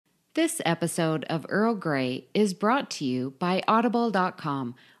This episode of Earl Grey is brought to you by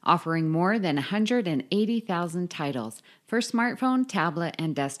Audible.com, offering more than 180,000 titles for smartphone, tablet,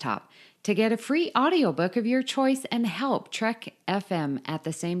 and desktop. To get a free audiobook of your choice and help Trek FM at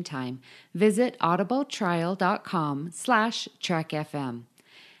the same time, visit audibletrial.com/trekfm.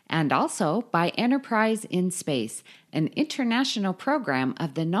 And also by Enterprise in Space, an international program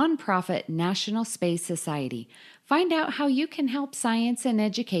of the nonprofit National Space Society. Find out how you can help science and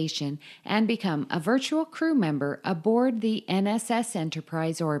education and become a virtual crew member aboard the NSS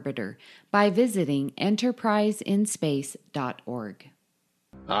Enterprise Orbiter by visiting enterpriseinspace.org.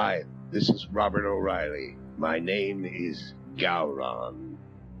 Hi, this is Robert O'Reilly. My name is Gowron.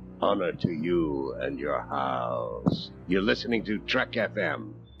 Honor to you and your house. You're listening to Trek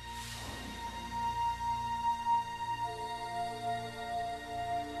FM.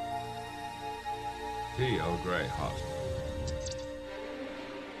 T. Earl Grey Hospital.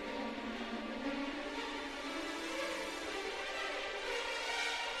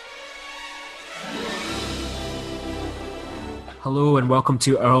 Hello and welcome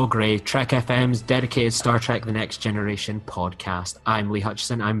to Earl Grey, Trek FM's dedicated Star Trek The Next Generation podcast. I'm Lee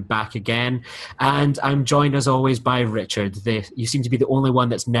Hutchison, I'm back again, and I'm joined as always by Richard. You seem to be the only one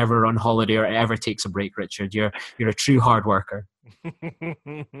that's never on holiday or ever takes a break, Richard. You're a true hard worker.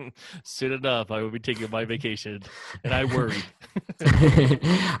 Soon enough, I will be taking my vacation, and I worry.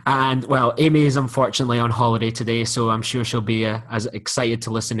 And, well, Amy is unfortunately on holiday today, so I'm sure she'll be as excited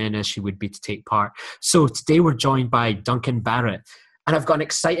to listen in as she would be to take part. So today we're joined by Duncan Barrett, and I've got an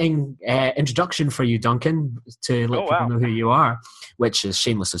exciting introduction for you, Duncan, to let people know who you are, which is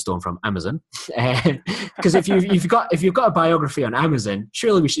shamelessly stolen from Amazon. Because if you've got a biography on Amazon,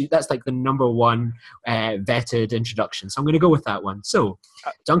 surely that's like the number one vetted introduction. So I'm going to go with that one. So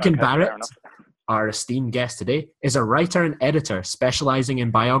Duncan Barrett, our esteemed guest today, is a writer and editor specializing in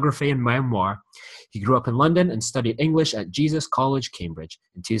biography and memoir. He grew up in London and studied English at Jesus College, Cambridge.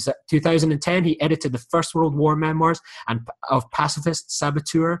 In 2010, he edited the First World War memoirs of pacifist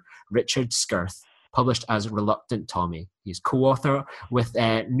saboteur Richard Skirth, published as Reluctant Tommy. He's co-author with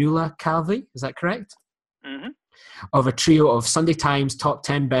Nuala Calvi, is that correct? Mm-hmm. Of a trio of Sunday Times top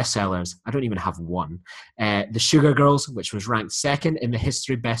 10 bestsellers. I don't even have one. The Sugar Girls, which was ranked second in the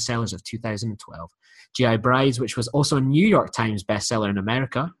history bestsellers of 2012. G.I. Brides, which was also a New York Times bestseller in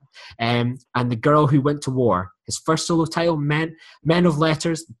America. And The Girl Who Went to War. His first solo title, Men of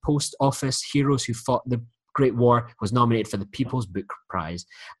Letters, Post Office Heroes Who Fought the Great War, was nominated for the People's Book Prize.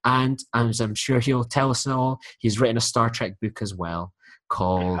 And as I'm sure he'll tell us all, he's written a Star Trek book as well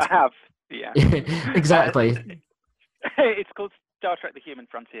called... I have, yeah. Exactly. It's called Star Trek: The Human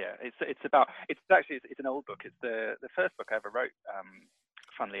Frontier. It's an old book. It's the first book I ever wrote.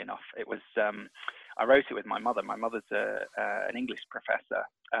 Funnily enough, it was I wrote it with my mother. My mother's an English professor,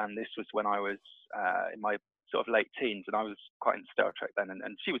 and this was when I was in my sort of late teens, and I was quite into Star Trek then,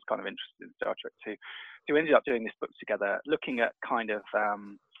 and she was kind of interested in Star Trek too. So we ended up doing this book together, looking at kind of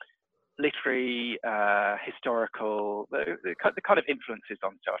literary, historical, the kind of influences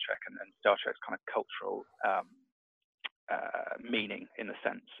on Star Trek and Star Trek's kind of cultural meaning in a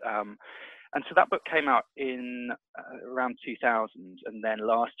sense. And so that book came out in around 2000, and then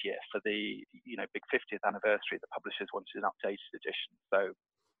last year for the big 50th anniversary, the publishers wanted an updated edition. So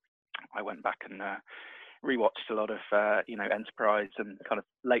I went back and rewatched a lot of Enterprise and kind of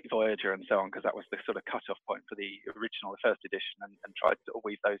late Voyager and so on, because that was the sort of cut-off point for the original, the first edition, and tried to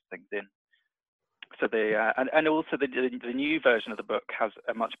weave those things in. So and also the new version of the book has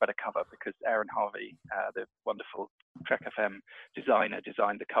a much better cover, because Aaron Harvey, the wonderful Trek FM designer,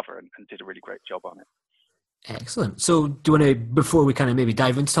 designed the cover and did a really great job on it. Excellent. So do you want to, before we kind of maybe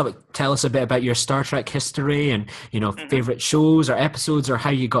dive into the topic, tell us a bit about your Star Trek history and, favorite shows or episodes, or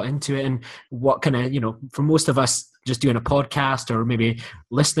how you got into it, and what kind of, for most of us, just doing a podcast or maybe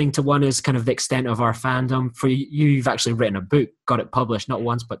listening to one is kind of the extent of our fandom. For you, you've actually written a book, got it published not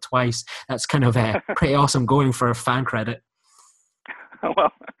once but twice. That's kind of pretty awesome going for a fan credit.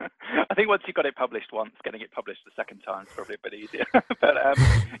 Well, I think once you got it published once, getting it published the second time is probably a bit easier. But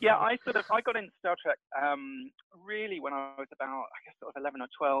yeah, I got into Star Trek really when I was about, I guess, sort of 11 or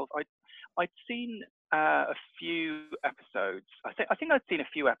 12. I'd seen a few episodes. I think I'd seen a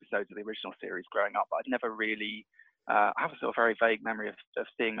few episodes of the original series growing up, but I'd never really. I have a sort of very vague memory of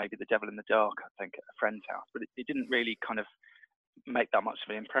seeing maybe The Devil in the Dark, I think, at a friend's house, but it didn't really kind of make that much of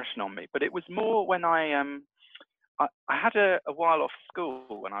an impression on me. But it was more when I had a while off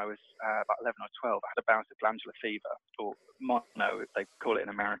school when I was about 11 or 12. I had a bout of glandular fever, or mono, they call it in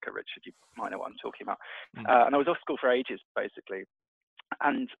America, Richard. You might know what I'm talking about. And I was off school for ages, basically.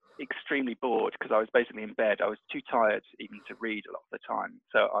 and extremely bored because I was basically in bed. I was too tired even to read a lot of the time.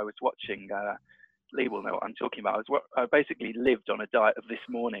 So I was watching, Lee will know what I'm talking about. I basically lived on a diet of This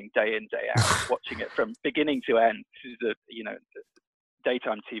Morning, day in, day out, watching it from beginning to end. This is a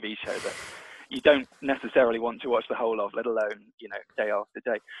daytime TV show that you don't necessarily want to watch the whole of, let alone, day after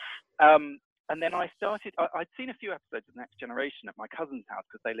day. And then I'd seen a few episodes of Next Generation at my cousin's house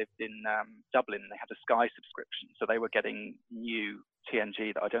because they lived in Dublin and they had a Sky subscription. So they were getting new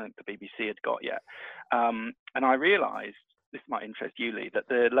TNG that I don't think the BBC had got yet. And I realized, this might interest you, Lee, that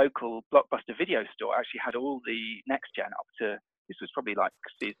the local Blockbuster video store actually had all the Next Gen up to, this was probably like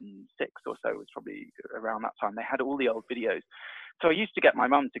season 6 or so, it was probably around that time. They had all the old videos. So I used to get my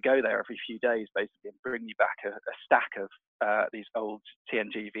mum to go there every few days, basically, and bring me back a stack of these old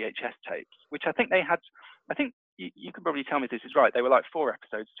TNG VHS tapes, which I think they had. I think you can probably tell me if this is right. They were like 4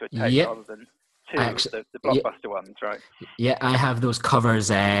 episodes to a tape rather than 2, actually, the Blockbuster ones, right? Yeah, I have those covers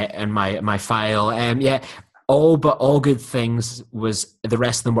in my file. All Good Things was, the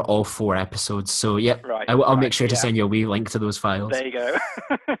rest of them were all 4 episodes. So yeah, right, I'll make sure to send you a wee link to those files. There you go.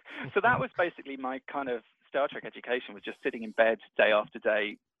 So that was basically my kind of Star Trek education, was just sitting in bed day after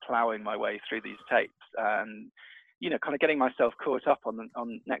day, plowing my way through these tapes and, kind of getting myself caught up on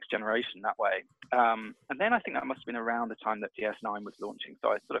Next Generation that way. And then I think that must have been around the time that DS9 was launching. So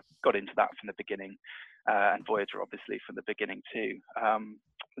I sort of got into that from the beginning, and Voyager obviously from the beginning too.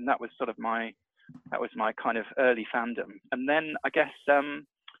 And that was sort of my kind of early fandom. And then I guess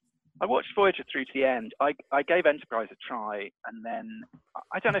I watched Voyager through to the end. I gave Enterprise a try, and then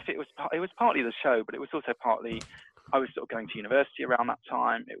I don't know if it was partly the show, but it was also partly I was sort of going to university around that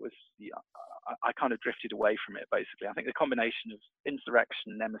time. It was I kind of drifted away from it basically. I think the combination of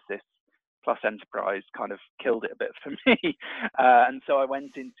Insurrection, Nemesis, plus Enterprise kind of killed it a bit for me, and so I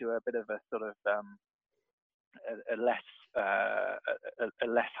went into a bit of a sort of a less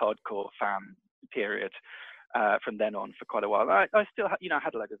hardcore fan period. From then on for quite a while. I still, had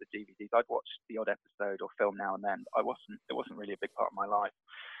a load of the DVDs. I'd watch the odd episode or film now and then. It wasn't really a big part of my life.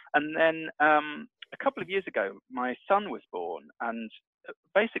 And then a couple of years ago, my son was born, and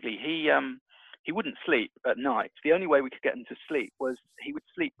basically he wouldn't sleep at night. The only way we could get him to sleep was he would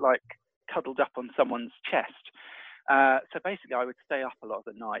sleep like cuddled up on someone's chest. So basically, I would stay up a lot of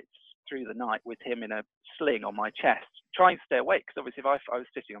the nights through the night with him in a sling on my chest, trying to stay awake. Because obviously, if I was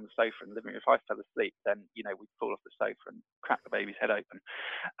sitting on the sofa in the living room, if I fell asleep, then we'd fall off the sofa and crack the baby's head open.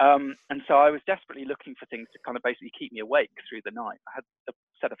 And so I was desperately looking for things to kind of basically keep me awake through the night. I had a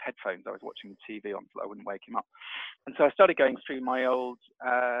set of headphones I was watching the TV on so I wouldn't wake him up. And so I started going through my old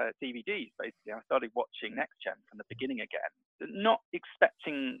DVDs. Basically, I started watching Next Gen from the beginning again, not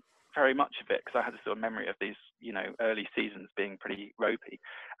expecting very much of it because I had a sort of memory of these, early seasons being pretty ropey,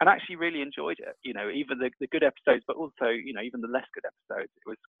 and actually really enjoyed it. Even the good episodes, but also, even the less good episodes. It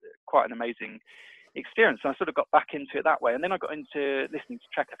was quite an amazing experience. And I sort of got back into it that way. And then I got into listening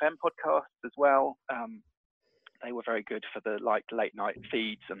to Trek FM podcasts as well. They were very good for the late night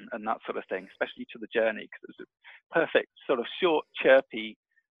feeds and that sort of thing, especially To the Journey, because it was a perfect sort of short, chirpy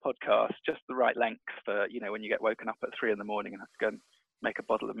podcast, just the right length for, when you get woken up at 3 a.m. and have to go and make a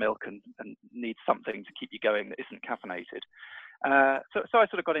bottle of milk and need something to keep you going that isn't caffeinated. So I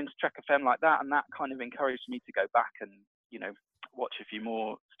sort of got into Trek FM like that, and that kind of encouraged me to go back and, watch a few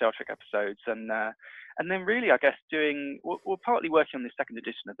more Star Trek episodes. And then really, I guess, we're partly working on the second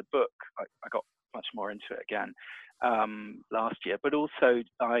edition of the book. I got much more into it again last year, but also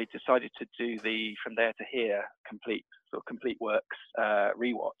I decided to do the From There to Here complete works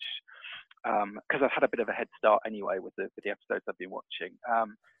rewatch. Because I've had a bit of a head start anyway with the episodes I've been watching,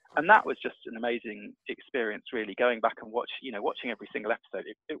 and that was just an amazing experience. Really, going back and watching every single episode.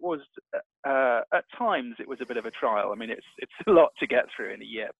 It was at times it was a bit of a trial. I mean, it's a lot to get through in a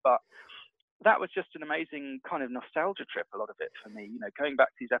year, but that was just an amazing kind of nostalgia trip. A lot of it for me, going back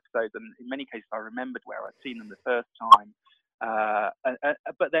to these episodes, and in many cases I remembered where I'd seen them the first time,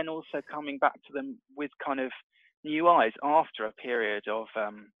 but then also coming back to them with kind of new eyes after a period of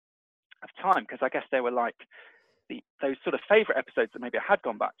time, because I guess they were like those sort of favorite episodes that maybe I had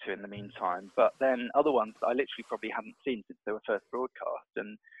gone back to in the meantime, but then other ones that I literally probably hadn't seen since they were first broadcast.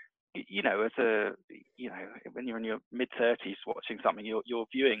 And when you're in your mid-30s watching something, you're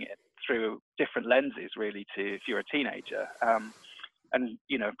viewing it through different lenses really to if you're a teenager, and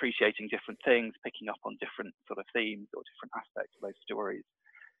appreciating different things, picking up on different sort of themes or different aspects of those stories.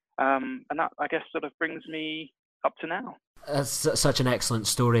 And that, I guess, sort of brings me up to now. That's such an excellent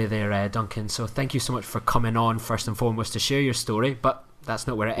story there, Duncan. So thank you so much for coming on, first and foremost, to share your story. But that's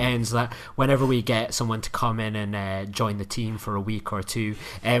not where it ends. That whenever we get someone to come in and join the team for a week or two,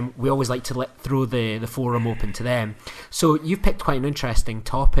 we always like to throw the forum open to them. So you've picked quite an interesting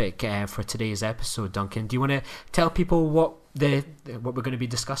topic for today's episode, Duncan. Do you want to tell people what we're going to be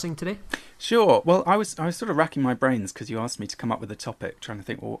discussing today? Sure. Well, I was sort of racking my brains because you asked me to come up with a topic, trying to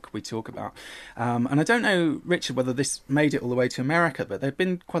think, well, what could we talk about? And I don't know, Richard, whether this made it all the way to America, but there'd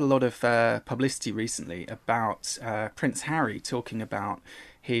been quite a lot of publicity recently about Prince Harry talking about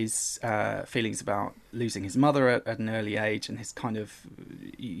his feelings about losing his mother at an early age, and his kind of,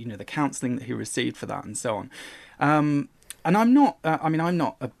 the counselling that he received for that and so on. And I'm not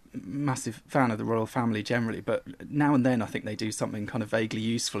a massive fan of the royal family generally, but now and then I think they do something kind of vaguely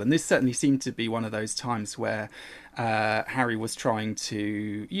useful, and this certainly seemed to be one of those times where Harry was trying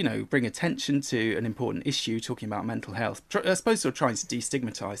to bring attention to an important issue, talking about mental health. I suppose sort of trying to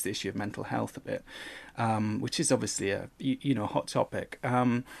destigmatise the issue of mental health a bit, which is obviously a hot topic.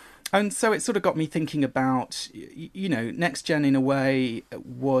 And so it sort of got me thinking about, Next Gen in a way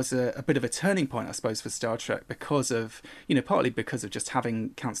was a bit of a turning point, I suppose, for Star Trek because of, partly because of just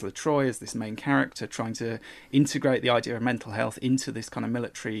having Councillor Troy as this main character, trying to integrate the idea of mental health into this kind of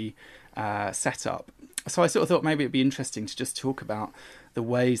military setup. So I sort of thought maybe it'd be interesting to just talk about the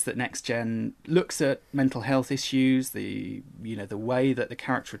ways that Next Gen looks at mental health issues, the way that the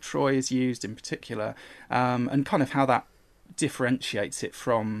character of Troy is used in particular, and kind of how that differentiates it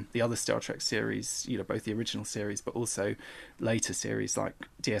from the other Star Trek series, both the original series but also later series like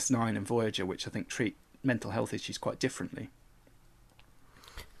DS9 and Voyager, which I think treat mental health issues quite differently.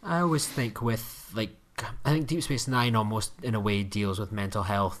 I always think I think Deep Space Nine almost in a way deals with mental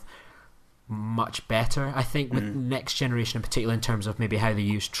health much better. I think with Next Generation in particular, in terms of maybe how they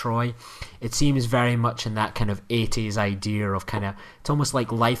use Troy, it seems very much in that kind of 80s idea of it's almost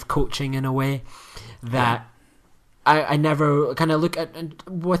like life coaching in a way that I never kind of look at,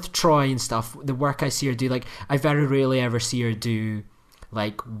 with Troy and stuff, the work I see her do, I very rarely ever see her do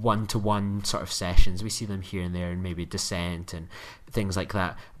one-to-one sort of sessions. We see them here and there, and maybe Descent and things like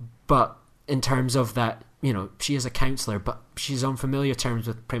that. But in terms of that, she is a counsellor, but she's on familiar terms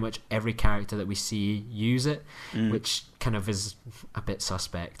with pretty much every character that we see use it, which kind of is a bit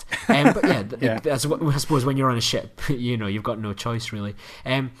suspect. But that's what I suppose when you're on a ship, you've got no choice really.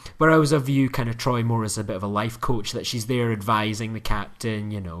 But I always view kind of Troy more as a bit of a life coach, that she's there advising the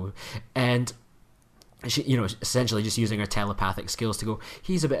captain, and she, essentially just using her telepathic skills to go,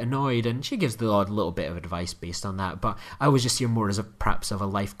 he's a bit annoyed, and she gives the odd little bit of advice based on that. But I always just see her more as perhaps of a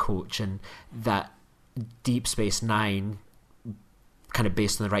life coach, and that Deep Space Nine, kind of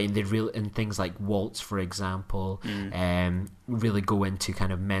based on the writing, in things like Waltz, for example, really go into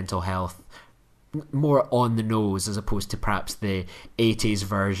kind of mental health more on the nose, as opposed to perhaps the 80s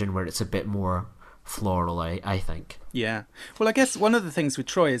version where it's a bit more floral, I think. Yeah. Well, I guess one of the things with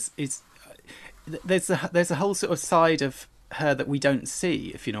Troy is there's a whole sort of side of her that we don't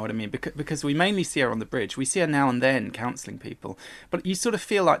see, if you know what I mean, because we mainly see her on the bridge. We see her now and then counselling people, but you sort of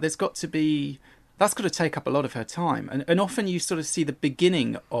feel like that's got to take up a lot of her time, and often you sort of see the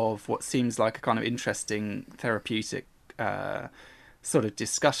beginning of what seems like a kind of interesting therapeutic sort of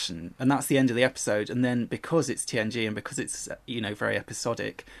discussion, and that's the end of the episode. And then because it's TNG and because it's very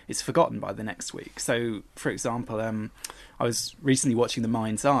episodic, it's forgotten by the next week. So, for example, I was recently watching The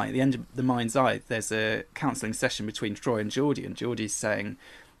Mind's Eye. At the end of The Mind's Eye, there's a counselling session between Troy and Geordi, and Geordie's saying,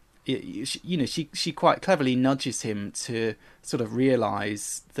 she quite cleverly nudges him to sort of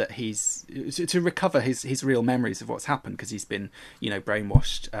realise that he's to recover his real memories of what's happened, because he's been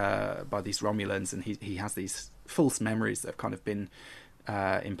brainwashed by these Romulans, and he has these false memories that have kind of been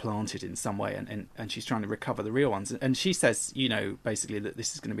implanted in some way, and she's trying to recover the real ones. And she says, basically that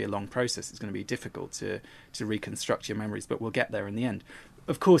this is going to be a long process. It's going to be difficult to reconstruct your memories, but we'll get there in the end.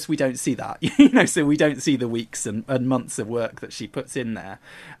 Of course, we don't see that, so we don't see the weeks and months of work that she puts in there.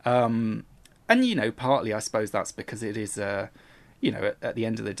 And, partly I suppose that's because it is, at the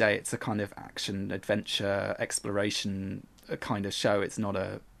end of the day, it's a kind of action, adventure, exploration kind of show. It's not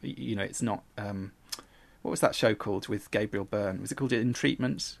it's not, what was that show called with Gabriel Byrne? Was it called In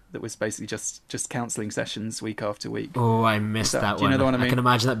Treatment? That was basically just counselling sessions week after week. Oh, I missed that one. Do you know the one I mean? I can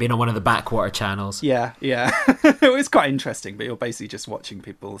imagine that being on one of the backwater channels. Yeah. It was quite interesting, but you're basically just watching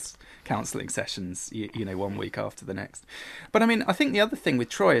people's counselling sessions, 1 week after the next. But I mean, I think the other thing with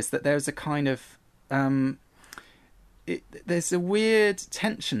Troy is that there's a kind of... there's a weird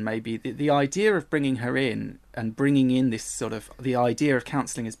tension, maybe. The idea of bringing her in and bringing in this sort of the idea of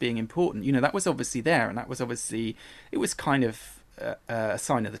counselling as being important, that was obviously there, and that was obviously, it was kind of a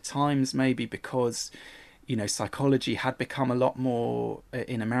sign of the times, maybe, because psychology had become a lot more,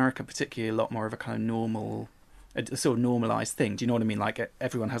 in America particularly, a lot more of a kind of normal, a sort of normalized thing. Do you know what I mean? Like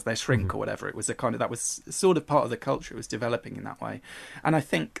everyone has their shrink or whatever. It was a kind of, that was sort of part of the culture. It was developing in that way. And I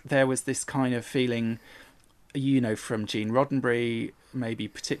think there was this kind of feeling, from Gene Roddenberry, maybe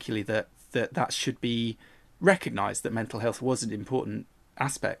particularly, that should be recognised, that mental health was an important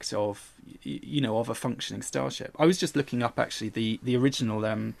aspect of, of a functioning starship. I was just looking up actually the original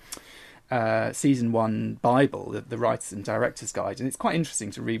season 1 Bible, the Writers and Directors Guide, and it's quite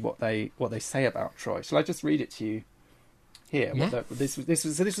interesting to read what they say about Troi. Shall I just read it to you here? Yeah. This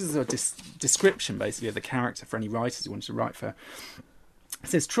was a description basically of the character for any writers who wanted to write for. It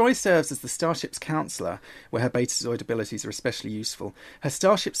says, Troi serves as the starship's counsellor, where her Betazoid abilities are especially useful. Her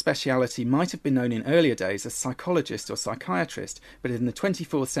starship speciality might have been known in earlier days as psychologist or psychiatrist, but in the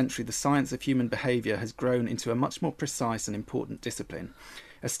 24th century the science of human behaviour has grown into a much more precise and important discipline.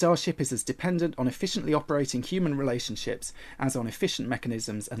 A starship is as dependent on efficiently operating human relationships as on efficient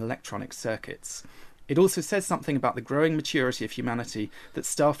mechanisms and electronic circuits. It also says something about the growing maturity of humanity that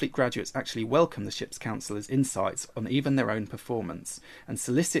Starfleet graduates actually welcome the ship's counsellor's insights on even their own performance and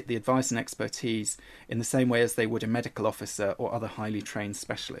solicit the advice and expertise in the same way as they would a medical officer or other highly trained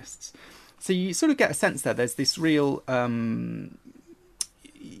specialists. So you sort of get a sense there's this real...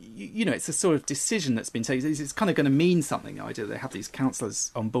 it's a sort of decision that's been taken. It's kind of going to mean something, the idea that they have these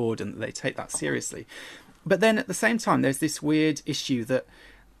counsellors on board and that they take that seriously. But then at the same time, there's this weird issue that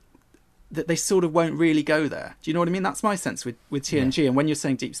they sort of won't really go there. Do you know what I mean? That's my sense with TNG. Yeah. And when you're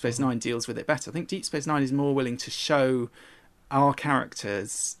saying Deep Space Nine deals with it better, I think Deep Space Nine is more willing to show our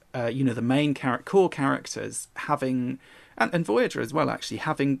characters, the main core characters having... And Voyager as well, actually,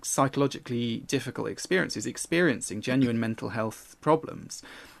 having psychologically difficult experiences, experiencing genuine mental health problems,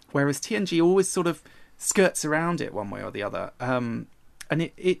 whereas TNG always sort of skirts around it one way or the other. And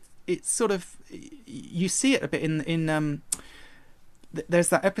it sort of... You see it a bit in there's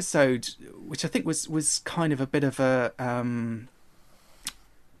that episode, which I think was kind of a bit of a...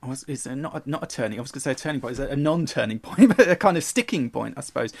 Is not a turning. I was going to say a turning point. Is a non-turning point, but a kind of sticking point, I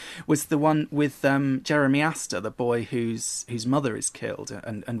suppose. Was the one with Jeremy Astor, the boy whose mother is killed,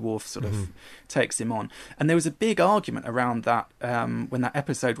 and Worf sort of takes him on. And there was a big argument around that when that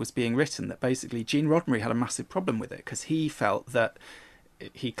episode was being written. That basically Gene Roddenberry had a massive problem with it because he felt that.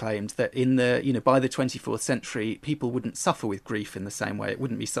 He claimed that in the by the 24th century, people wouldn't suffer with grief in the same way. It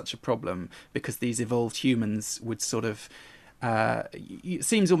wouldn't be such a problem because these evolved humans would sort of. It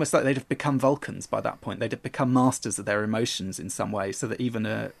seems almost like they'd have become Vulcans by that point. They'd have become masters of their emotions in some way, so that even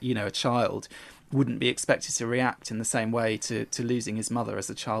a child wouldn't be expected to react in the same way to losing his mother as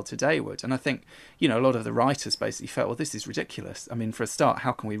a child today would. And I think a lot of the writers basically felt, well, this is ridiculous. I mean, for a start,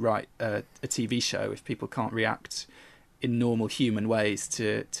 how can we write a TV show if people can't react in normal human ways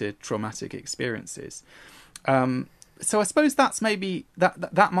to traumatic experiences? So I suppose that's maybe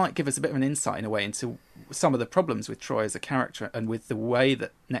that might give us a bit of an insight in a way into some of the problems with Troi as a character and with the way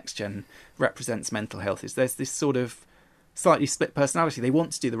that Next Gen represents mental health. Is there's this sort of slightly split personality. They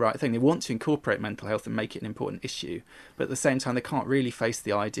want to do the right thing. They want to incorporate mental health and make it an important issue, but at the same time they can't really face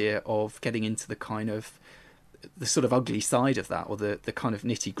the idea of getting into the kind of the sort of ugly side of that, or the kind of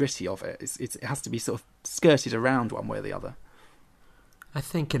nitty gritty of it. It has to be sort of skirted around one way or the other. I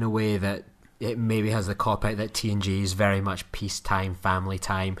think in a way that it maybe has the cop-out that TNG is very much peacetime, family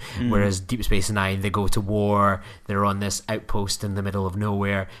time, whereas Deep Space Nine, they go to war, they're on this outpost in the middle of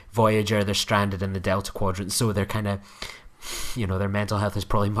nowhere. Voyager, they're stranded in the Delta Quadrant, so they're kind of, their mental health is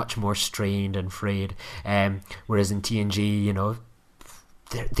probably much more strained and frayed. Whereas in TNG,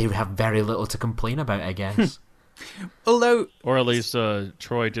 they have very little to complain about, I guess. Although, or at least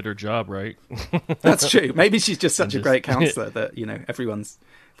Troi did her job right. That's true. Maybe she's just such a great counselor that everyone's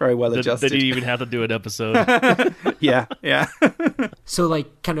very well adjusted. They didn't even have to do an episode. yeah. So,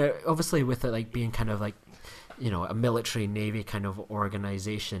 kind of obviously with it being kind of a military navy kind of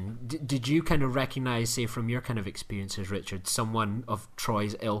organization, did you kind of recognize, say, from your kind of experiences, Richard, someone of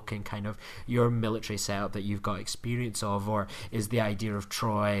Troi's ilk and kind of your military setup that you've got experience of, or is the idea of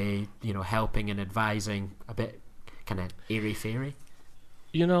Troi, helping and advising a bit kind of airy-fairy?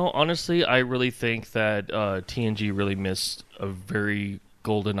 Honestly, I really think that TNG really missed a very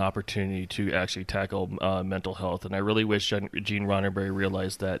golden opportunity to actually tackle mental health, and I really wish Gene Roddenberry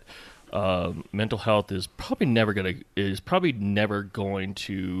realized that mental health is probably never going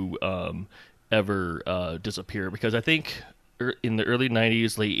to ever disappear, because I think in the early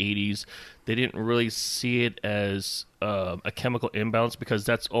 90s, late 80s, they didn't really see it as a chemical imbalance, because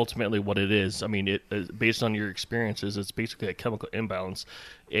that's ultimately what it is. I mean, based on your experiences, it's basically a chemical imbalance,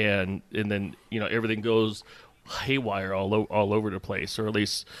 and then everything goes haywire all over the place, or at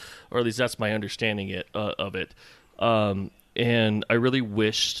least that's my understanding of it. And I really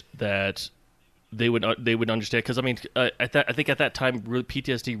wished that they would understand, because I mean, I think at that time, really,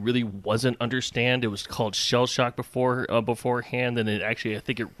 PTSD really wasn't understand. It was called shell shock beforehand, and I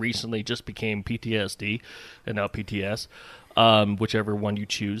think it recently just became PTSD and now PTS, whichever one you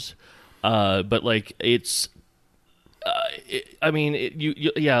choose. But like it's. They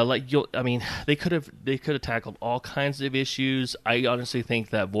could have tackled all kinds of issues. I honestly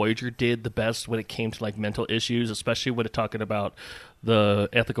think that Voyager did the best when it came to like mental issues, especially when talking about the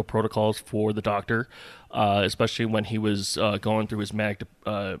ethical protocols for the Doctor, especially when he was going through his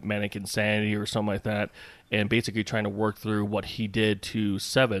manic insanity or something like that, and basically trying to work through what he did to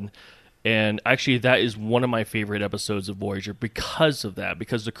Seven. And actually, that is one of my favorite episodes of Voyager because of that,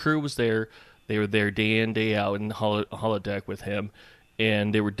 because the crew was there. They were there day in, day out in the holodeck with him,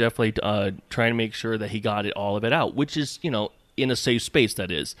 and they were definitely trying to make sure that he got all of it out, which is, in a safe space,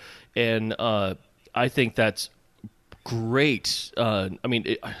 that is. And I think that's great.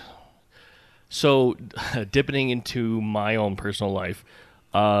 So dipping into my own personal life,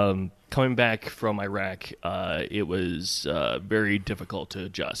 coming back from Iraq, it was very difficult to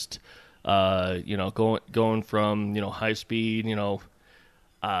adjust. Going from, high speed,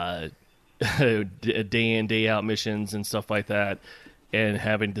 day in, day out missions and stuff like that, and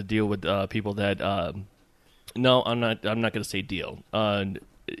having to deal with people that no, I'm not going to say deal,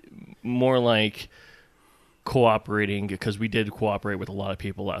 more like cooperating, because we did cooperate with a lot of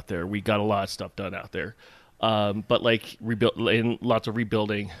people out there. We got a lot of stuff done out there, but like lots of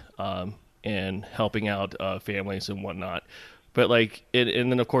rebuilding and helping out families and whatnot. But like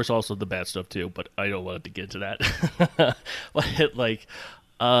and then of course also the bad stuff too, but I don't want to get into that. But like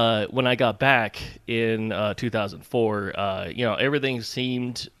when I got back in 2004, everything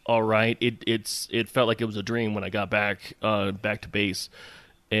seemed all right. It felt like it was a dream when I got back to base,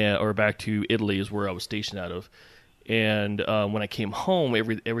 or back to Italy is where I was stationed out of. And when I came home,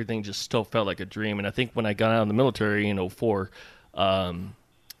 everything just still felt like a dream. And I think when I got out of the military in 2004,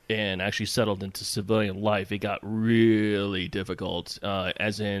 and actually settled into civilian life, it got really difficult.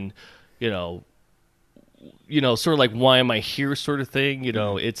 As in, sort of like, why am I here sort of thing,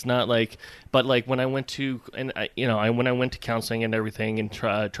 it's not like, but like when I went to, and when I went to counseling and everything and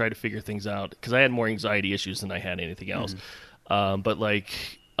try to figure things out, because I had more anxiety issues than I had anything else. But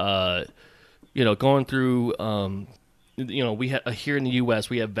like, going through, we have here in the U.S.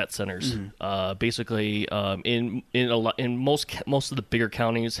 we have vet centers. Basically, in most of the bigger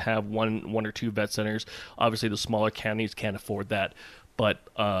counties have one or two vet centers. Obviously, the smaller counties can't afford that, but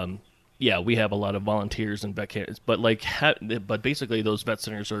we have a lot of volunteers and vet camps. But but basically, those vet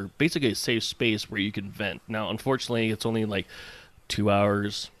centers are basically a safe space where you can vent. Now, unfortunately, it's only like 2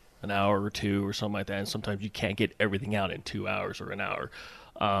 hours, an hour or two, or something like that, and sometimes you can't get everything out in 2 hours or an hour.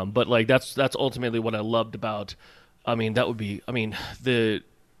 But like that's ultimately what I loved about. The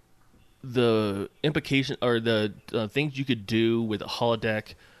implication, or the things you could do with a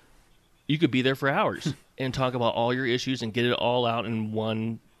holodeck, you could be there for hours and talk about all your issues and get it all out in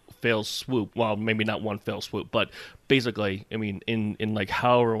one fell swoop. Well, maybe not one fell swoop, but basically, in like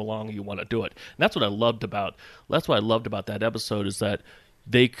however long you want to do it. And that's what I loved about that episode, is that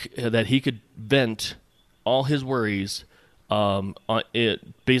that he could vent all his worries on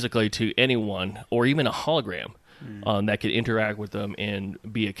it basically to anyone, or even a hologram that could interact with them and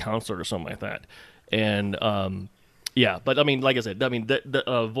be a counselor or something like that. And but like I said,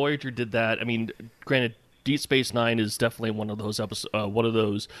 the Voyager did that. Granted, Deep Space Nine is definitely one of those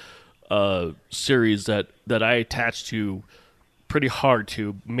series that I attached to pretty hard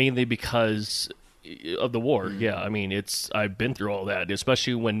to, mainly because of the war. Yeah, I've been through all that,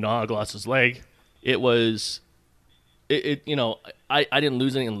 especially when Nog lost his leg. It was. I didn't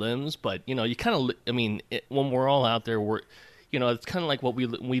lose any limbs, but you kind of. When we're all out there, it's kind of like what we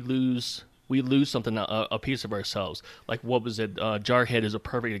lose. We lose something, a piece of ourselves. Like, what was it? Jarhead is a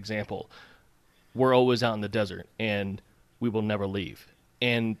perfect example. We're always out in the desert, and we will never leave.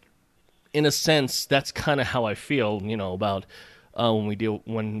 And in a sense, that's kind of how I feel. About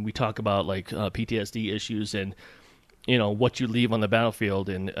when we talk about like PTSD issues and what you leave on the battlefield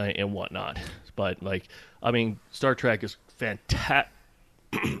and whatnot. But Star Trek is fantastic.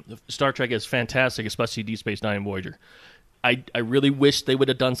 Star Trek is fantastic, especially Deep Space Nine and Voyager. I really wish they would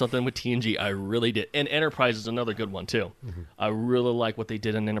have done something with TNG. I really did. And Enterprise is another good one too. I really like what they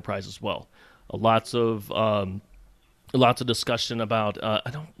did in Enterprise as well. Lots of discussion about. I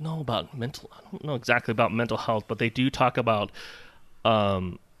don't know exactly about mental health, but they do talk about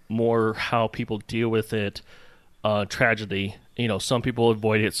more how people deal with it. Tragedy. Some people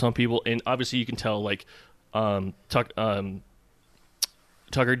avoid it. Some people, and obviously you can tell, like, Tucker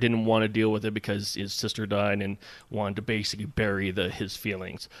didn't want to deal with it because his sister died and wanted to basically bury his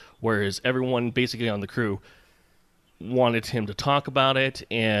feelings, whereas everyone basically on the crew wanted him to talk about it,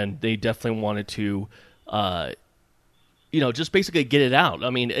 and they definitely wanted to, just basically get it out.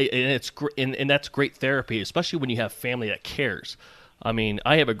 I mean, and that's great therapy, especially when you have family that cares. I mean,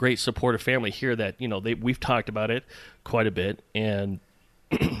 I have a great supportive family here that, we've talked about it quite a bit, and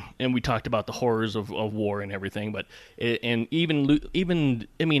we talked about the horrors of war and everything, but even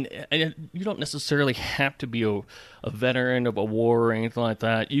I mean, you don't necessarily have to be a veteran of a war or anything like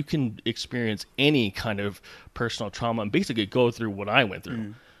that. You can experience any kind of personal trauma and basically go through what I went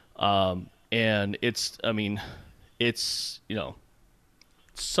through. And it's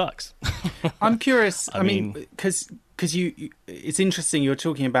sucks. I'm curious. I mean, because it's interesting. You're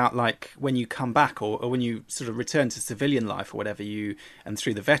talking about like when you come back or when you sort of return to civilian life or whatever, and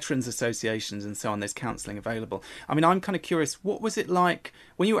through the veterans associations and so on, there's counselling available. I mean, I'm kind of curious. What was it like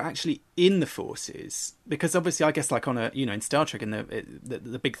when you were actually in the forces? Because obviously, I guess like on in Star Trek, and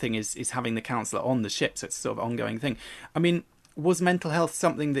the big thing is having the counsellor on the ship, so it's a sort of ongoing thing. I mean, was mental health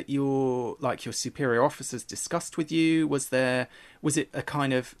something that your superior officers discussed with you? Was there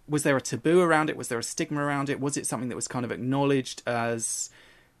a taboo around it? Was there a stigma around it? Was it something that was kind of acknowledged as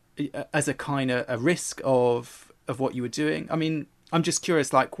a kind of a risk of what you were doing? I mean, I'm just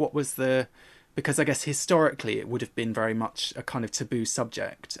curious, like, what was because I guess historically it would have been very much a kind of taboo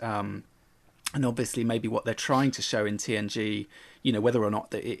subject. And obviously maybe what they're trying to show in TNG, whether or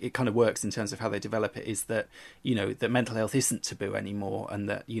not that it kind of works in terms of how they develop it, is that, that mental health isn't taboo anymore, and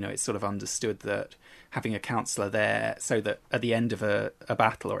that, it's sort of understood that having a counsellor there so that at the end of a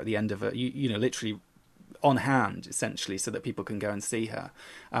battle or at the end of literally on hand, essentially, so that people can go and see her.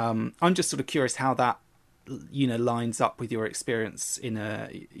 I'm just sort of curious how that, lines up with your experience in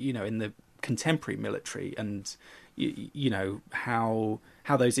the contemporary military, and, how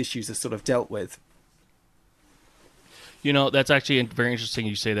those issues are sort of dealt with. That's actually very interesting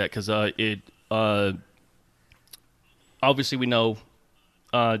you say that, because obviously we know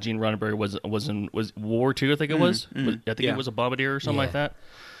Gene Roddenberry was World War II, I think it was. I think it was a bombardier or something like that.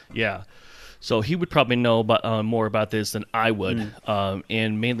 Yeah. So he would probably know about more about this than I would,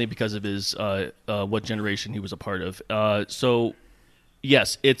 and mainly because of his what generation he was a part of. So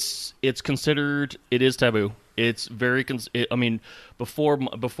yes, it's considered, it is taboo. It's very, before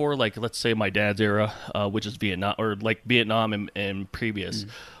like, let's say my dad's era, which is Vietnam, or like Vietnam and previous,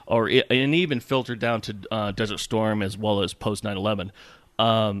 and even filtered down to Desert Storm as well as post 9/11.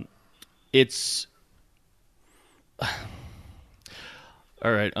 It's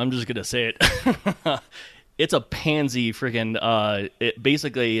all right. I'm just gonna say it. It's a pansy freaking.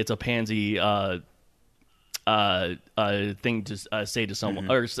 Basically, it's a pansy thing to say to someone,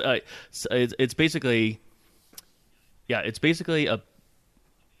 or it's basically. Yeah, it's basically a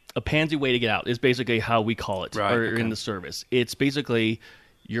pansy way to get out. Is basically how we call it, in the service. It's basically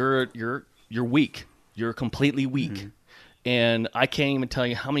you're weak. You're completely weak, and I can't even tell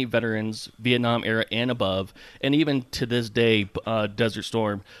you how many veterans, Vietnam era and above, and even to this day, Desert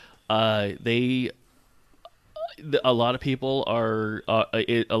Storm, a lot of people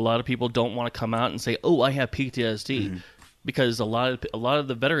don't want to come out and say, "Oh, I have PTSD," because a lot of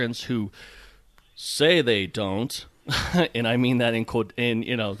the veterans who say they don't. And I mean that in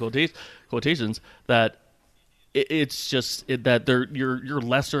quotations, that it's just that you're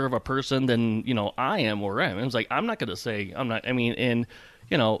lesser of a person than I am or am. It's like, I'm not going to say I'm not. I mean, and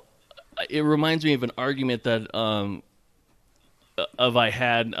it reminds me of an argument that I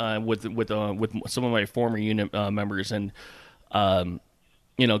had with some of my former unit members, and going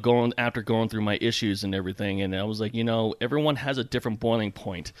through my issues and everything, and I was like, everyone has a different boiling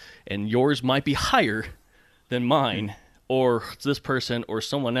point, and yours might be higher than mine or this person or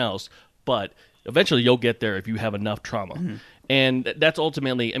someone else, but eventually you'll get there if you have enough trauma. And that's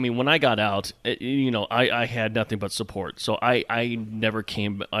ultimately, I mean, when I got out, I had nothing but support. So I never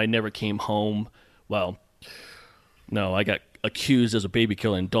came home. Well, no, I got accused as a baby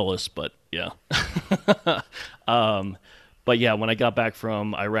killer in Dulles, but yeah. But yeah, when I got back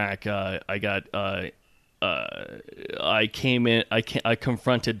from Iraq, I came in. I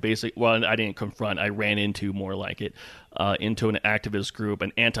confronted basically. Well, I didn't confront. I ran into, more like it, into an activist group,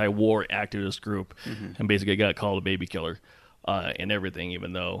 an anti-war activist group, and basically got called a baby killer, and everything.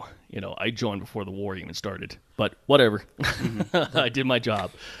 Even though I joined before the war even started, but whatever. I did my job.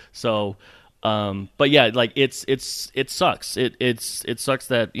 So, but yeah, like it sucks. It sucks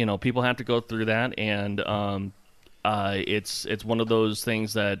that people have to go through that, and it's one of those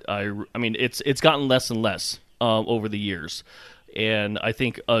things that I mean, it's gotten less and less over the years, and I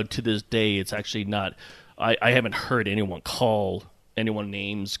think to this day it's actually not I haven't heard anyone call anyone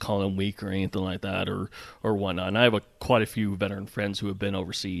names, call them weak or anything like that, or whatnot. And I have quite a few veteran friends who have been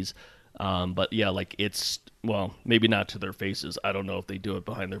overseas. But yeah, like it's, well, maybe not to their faces. I don't know if they do it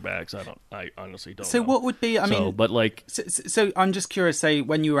behind their backs. I honestly don't know. So what would be, I mean, but like, so I'm just curious, say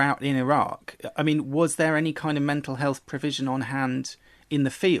when you were out in Iraq, I mean, was there any kind of mental health provision on hand in the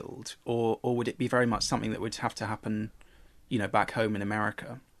field, or would it be very much something that would have to happen, back home in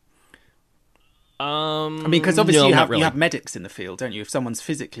America? I mean, because obviously you have medics in the field, don't you? If someone's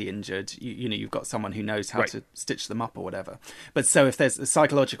physically injured, you've got someone who knows how to stitch them up or whatever. But so if there's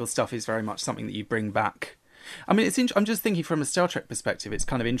psychological stuff, is very much something that you bring back. I mean, I'm just thinking from a Star Trek perspective, it's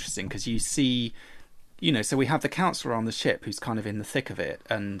kind of interesting because you see, so we have the counselor on the ship who's kind of in the thick of it,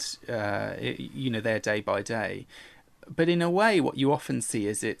 and they're day by day. But in a way, what you often see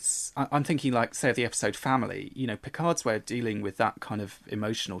is I'm thinking like, say, of the episode Family, Picard's way of dealing with that kind of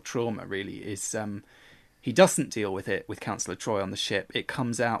emotional trauma really is he doesn't deal with it with Counselor Troi on the ship. It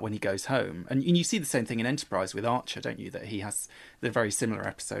comes out when he goes home. And you see the same thing in Enterprise with Archer, don't you? That he has the very similar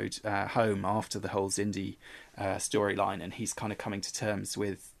episode home after the whole Xindi storyline, and he's kind of coming to terms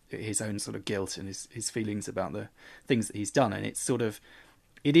with his own sort of guilt and his feelings about the things that he's done. And it's sort of,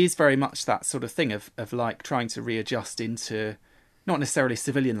 it is very much that sort of thing of like trying to readjust into not necessarily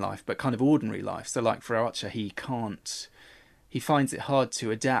civilian life, but kind of ordinary life. So like for Archer, he finds it hard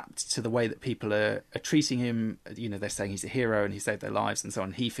to adapt to the way that people are treating him. They're saying he's a hero and he saved their lives and so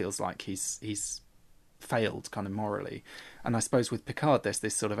on. He feels like he's failed kind of morally. And I suppose with Picard, there's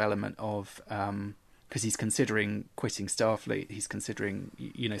this sort of element of, because he's considering quitting Starfleet, he's considering,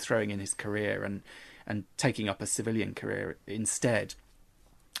 throwing in his career and taking up a civilian career instead.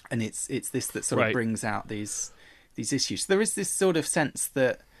 And it's this that sort of brings out these issues. There is this sort of sense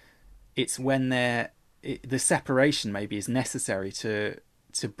that it's when the separation maybe is necessary to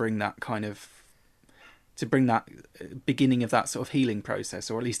bring that kind of, to bring that beginning of that sort of healing process,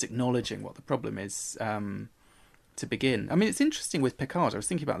 or at least acknowledging what the problem is to begin. I mean, it's interesting with Picard. I was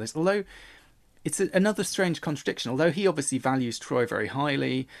thinking about this, although it's another strange contradiction. Although he obviously values Troi very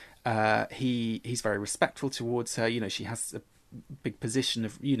highly, he's very respectful towards her. She has a big position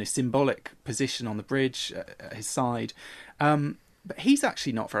of, symbolic position on the bridge at his side. But he's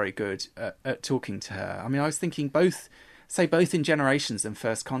actually not very good at talking to her. I mean, I was thinking both in Generations and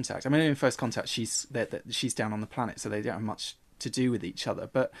First Contact. I mean, in First Contact, she's down on the planet, so they don't have much to do with each other.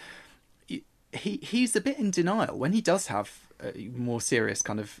 But he's a bit in denial when he does have more serious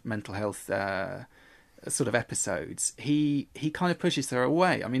kind of mental health sort of episodes. He kind of pushes her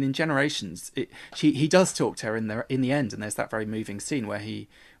away. I mean, in Generations, he does talk to her in the end, and there's that very moving scene where he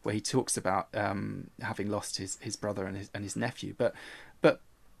talks about having lost his brother and his nephew. But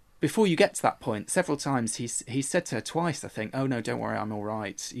before you get to that point, several times he's said to her twice, I think, "Oh no, don't worry, I'm all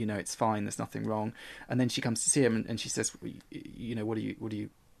right. It's fine. There's nothing wrong." And then she comes to see him, and she says,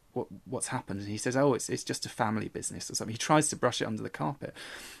 what's happened? And he says, "Oh, it's just a family business or something." He tries to brush it under the carpet.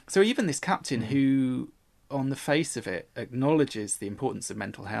 So even this captain who, on the face of it, acknowledges the importance of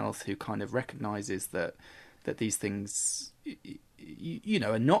mental health, who kind of recognises that these things,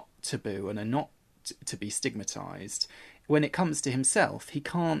 are not taboo and are not to be stigmatised, when it comes to himself, he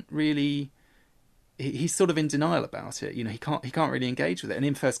can't really. He's sort of in denial about it. He can't really engage with it. And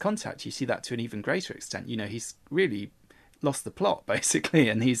in First Contact, you see that to an even greater extent. He's really lost the plot basically,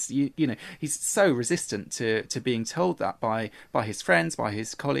 and he's so resistant to being told that by his friends, by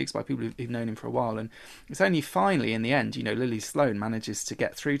his colleagues, by people who've known him for a while. And it's only finally in the end, Lily Sloan manages to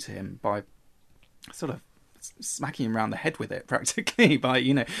get through to him by sort of smacking him around the head with it practically,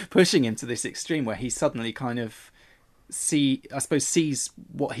 by pushing him to this extreme where he suddenly kind of sees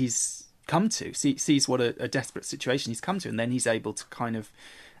what he's come to, sees what a desperate situation he's come to, and then he's able to kind of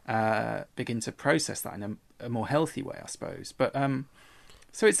begin to process that in a more healthy way, I suppose. But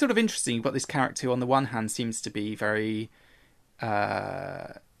so it's sort of interesting. You've got this character who on the one hand seems to be very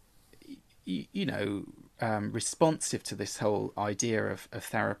responsive to this whole idea of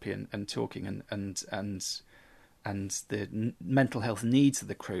therapy and talking and the mental health needs of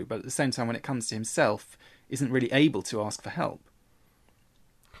the crew, but at the same time, when it comes to himself, isn't really able to ask for help.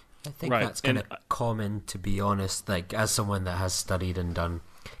 I think that's kind of common, to be honest. Like, as someone that has studied and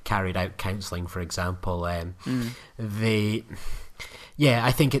carried out counselling, for example, I think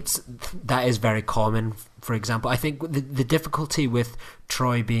that is very common. For example, I think the difficulty with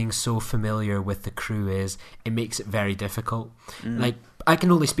Troi being so familiar with the crew is it makes it very difficult. Like, I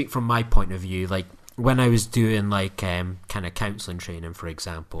can only speak from my point of view. Like, when I was doing kind of counselling training, for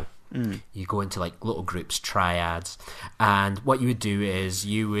example, you go into like little groups, triads, and what you would do is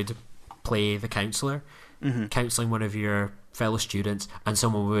you would play the counsellor, counselling one of your fellow students, and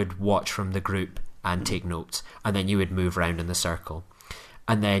someone would watch from the group and take notes, and then you would move around in the circle.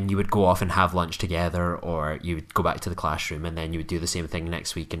 And then you would go off and have lunch together, or you would go back to the classroom, and then you would do the same thing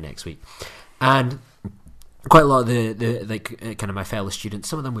next week and next week. And quite a lot of the like kind of my fellow students,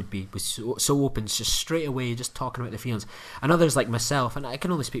 some of them would be so open, just straight away, just talking about their feelings. And others like myself, and I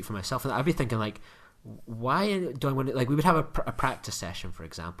can only speak for myself, and I'd be thinking like, why do I want to, like, we would have a practice session, for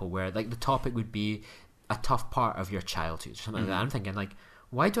example, where like the topic would be a tough part of your childhood or something like that. I'm thinking like,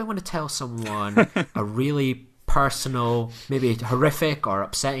 why do I want to tell someone a really personal, maybe horrific or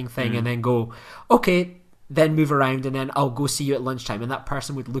upsetting thing, and then go, okay, then move around, and then I'll go see you at lunchtime, and that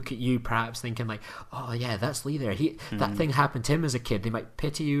person would look at you perhaps thinking like, oh yeah, that's Lee there, that thing happened to him as a kid. They might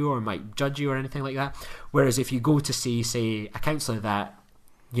pity you or might judge you or anything like that. Whereas if you go to see, say, a counsellor that,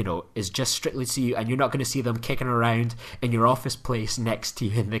 you know, is just strictly to you, and you're not going to see them kicking around in your office place next to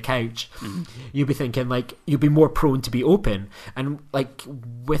you in the couch, you'll be thinking like, you'll be more prone to be open. And like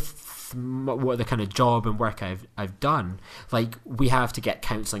with what the kind of job and work I've done, like, we have to get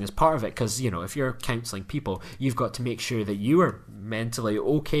counselling as part of it, because, you know, if you're counselling people, you've got to make sure that you are mentally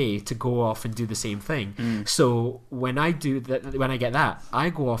okay to go off and do the same thing. So when I do that, when I get that, I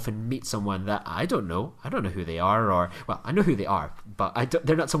go off and meet someone that I don't know who they are, or, well, I know who they are, but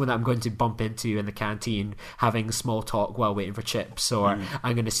they're not someone that I'm going to bump into in the canteen having small talk while waiting for chips, or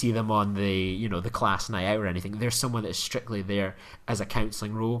I'm going to see them on the, you know, the class night out or anything. There's someone that is strictly there as a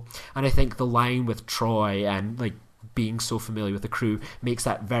counselling role. And I think the line with Troy and like being so familiar with the crew makes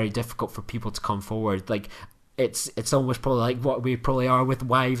that very difficult for people to come forward. Like, it's almost probably like what we probably are with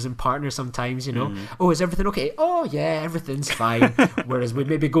wives and partners sometimes, you know. Oh, is everything okay? Oh yeah, everything's fine. Whereas we'd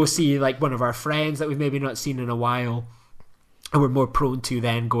maybe go see like one of our friends that we've maybe not seen in a while, and we're more prone to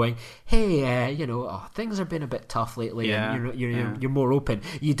then going, hey, you know, things have been a bit tough lately, and you're more open.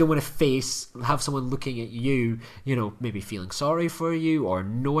 You don't want to have someone looking at you, you know, maybe feeling sorry for you or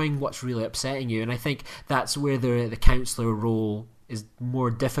knowing what's really upsetting you. And I think that's where the counsellor role is more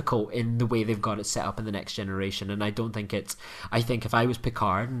difficult in the way they've got it set up in the next generation. And I think if I was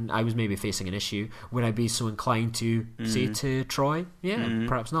Picard and I was maybe facing an issue, would I be so inclined to say to Troy,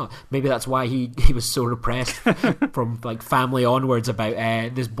 perhaps not. Maybe that's why he was so repressed from like family onwards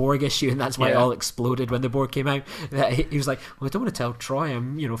about this Borg issue, and that's why it all exploded when the Borg came out. That he was like, well, I don't want to tell Troy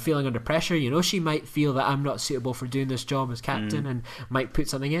I'm, you know, feeling under pressure, you know, she might feel that I'm not suitable for doing this job as captain and might put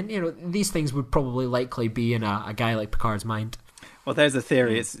something in, you know. These things would probably likely be in a guy like Picard's mind. Well, there's a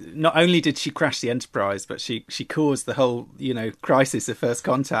theory. It's not only did she crash the Enterprise, but she caused the whole, you know, crisis of first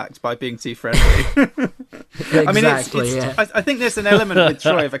contact by being too friendly. Exactly. I think there's an element with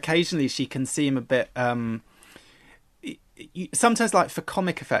Troy of occasionally she can seem a bit. Sometimes, like for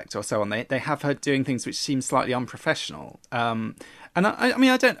comic effect or so on, they have her doing things which seem slightly unprofessional. And I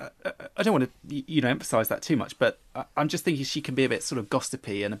mean, I don't want to, you know, emphasize that too much, but I'm just thinking she can be a bit sort of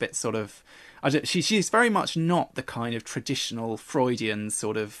gossipy and a bit sort of. She's very much not the kind of traditional Freudian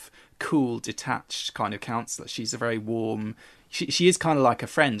sort of cool, detached kind of counsellor. She's a very warm. She is kind of like a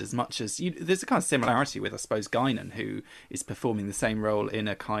friend as much as there's a kind of similarity with, I suppose, Guinan, who is performing the same role in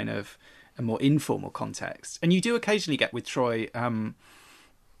a kind of a more informal context. And you do occasionally get with Troy.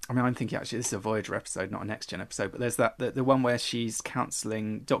 I mean, I'm thinking actually this is a Voyager episode, not a Next Gen episode, but there's the one where she's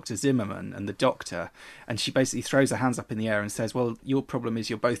counselling Dr. Zimmerman and the Doctor, and she basically throws her hands up in the air and says, well, your problem is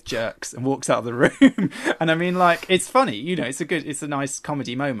you're both jerks, and walks out of the room. And I mean, like, it's funny, you know, it's a nice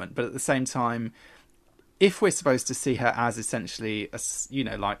comedy moment, but at the same time, if we're supposed to see her as essentially, you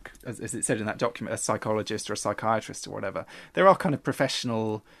know, like, as it said in that document, a psychologist or a psychiatrist or whatever, there are kind of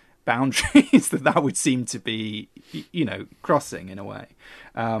professional boundaries that would seem to be, you know, crossing in a way.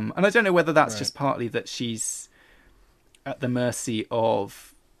 And I don't know whether that's just partly that she's at the mercy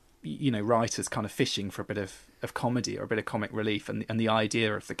of, you know, writers kind of fishing for a bit of comedy or a bit of comic relief, and the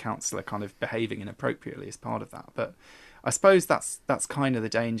idea of the counsellor kind of behaving inappropriately is part of that. But I suppose that's kind of the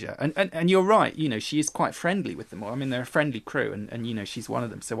danger. And you're right, you know, she is quite friendly with them all. I mean, they're a friendly crew, and you know, she's one of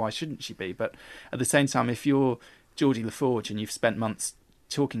them, so why shouldn't she be? But at the same time, if you're Geordi LaForge and you've spent months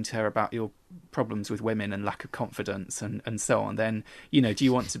talking to her about your problems with women and lack of confidence and so on, then, you know, do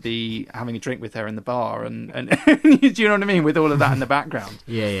you want to be having a drink with her in the bar and do you know what I mean, with all of that in the background?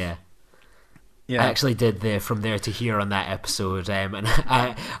 Yeah. I actually did the From There to Here on that episode, and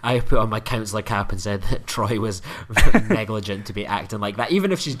I put on my counsellor cap and said that Troy was negligent to be acting like that.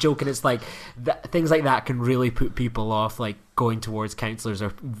 Even if she's joking, it's like things like that can really put people off, like going towards counsellors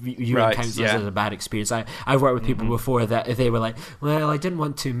or viewing counsellors as a bad experience. I've worked with people before that they were like, well, I didn't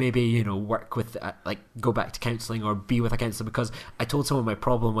want to maybe, you know, work with like go back to counselling or be with a counsellor because I told someone my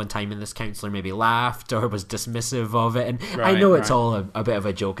problem one time and this counsellor maybe laughed or was dismissive of it. And I know it's all a bit of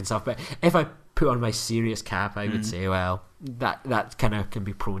a joke and stuff, but if I put on my serious cap, I would say, well, that kind of can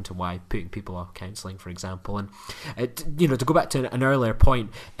be prone to why putting people off counselling, for example. And to go back to an earlier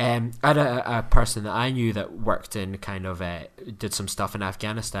point, I had a person that I knew that worked in kind of did some stuff in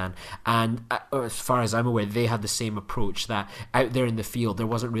Afghanistan, and as far as I'm aware, they had the same approach, that out there in the field there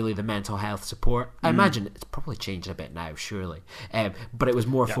wasn't really the mental health support. I imagine it's probably changed a bit now, surely, but it was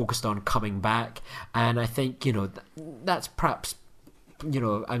more focused on coming back. And I think that's perhaps,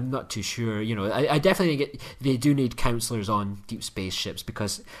 I'm not too sure. I definitely think they do need counsellors on deep space ships,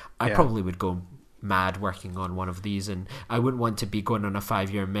 because I probably would go mad working on one of these, and I wouldn't want to be going on a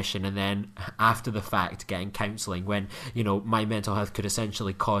 5-year mission and then after the fact getting counselling when my mental health could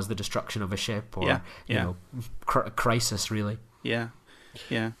essentially cause the destruction of a ship or crisis, really. Yeah.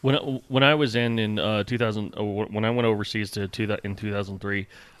 When I was in 2000, or when I went overseas in 2003.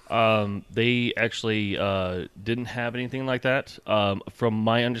 They actually didn't have anything like that. From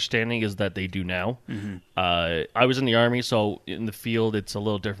my understanding is that they do now. Mm-hmm. I was in the Army, so in the field it's a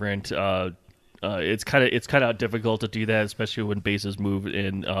little different. It's kind of difficult to do that, especially when bases move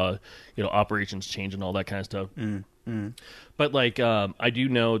and operations change and all that kind of stuff. Mm-hmm. But I do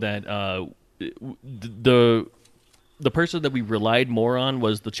know that the person that we relied more on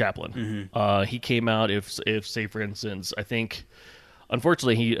was the chaplain. Mm-hmm. He came out if say for instance, I think.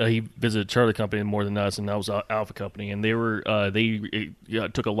 Unfortunately, he visited Charlie Company more than us, and that was Alpha Company, and they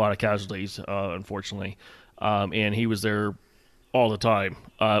took a lot of casualties, unfortunately, and he was there all the time.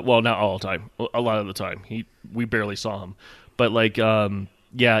 Well, not all the time, a lot of the time. We barely saw him, but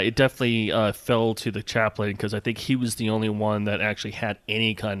it definitely fell to the chaplain, because I think he was the only one that actually had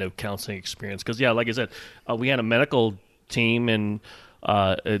any kind of counseling experience. Because like I said, we had a medical team and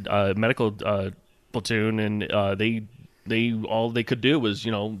a medical platoon, and all they could do was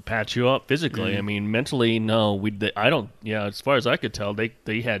patch you up physically. I mean, mentally, no, I don't. Yeah, as far as I could tell,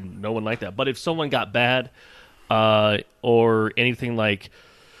 they had no one like that. But if someone got bad, or anything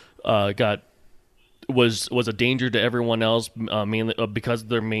was a danger to everyone else, mainly because of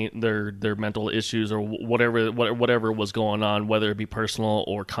their mental issues or whatever was going on, whether it be personal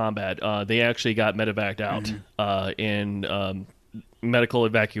or combat, they actually got medevaced out in medical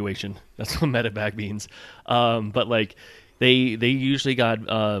evacuation. That's what medevac means. But they usually got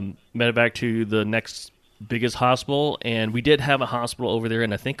medevac to the next biggest hospital, and we did have a hospital over there,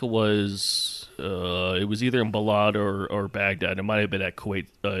 and I think it was either in Balad or Baghdad. It might have been at Kuwait,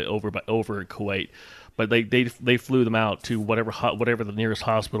 over at Kuwait. But they flew them out to whatever the nearest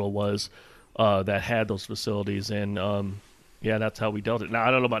hospital was that had those facilities, and that's how we dealt it. Now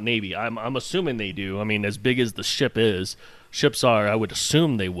I don't know about Navy. I'm assuming they do. I mean, as big as the ships are, I would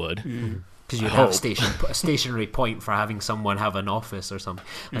assume they would. Because you'd have a stationary point for having someone have an office or something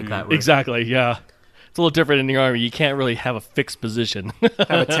like that. Exactly, yeah. It's a little different in the Army. You can't really have a fixed position. Have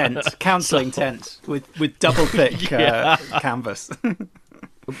a tent, counselling tent with double thick canvas.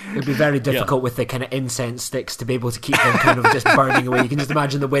 It'd be very difficult with the kind of incense sticks to be able to keep them kind of just burning away. You can just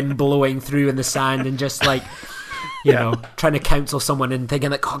imagine the wind blowing through in the sand and just trying to counsel someone and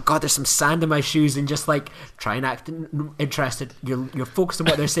thinking oh God, there's some sand in my shoes, and just try and act interested. You're focused on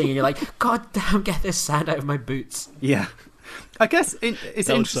what they're saying, and you're like, God damn, get this sand out of my boots. Yeah. I guess it's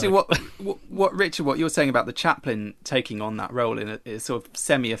interesting what Richard, what you're saying about the chaplain taking on that role in a sort of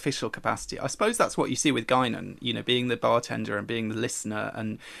semi-official capacity. I suppose that's what you see with Guinan, being the bartender and being the listener,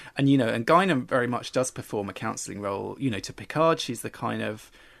 and Guinan very much does perform a counselling role. To Picard, she's the kind of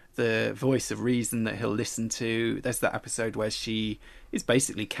the voice of reason that he'll listen to. There's that episode where she is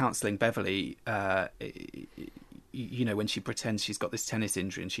basically counselling Beverly, when she pretends she's got this tennis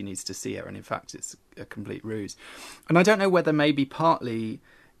injury and she needs to see her, and in fact it's a complete ruse. And I don't know whether maybe partly,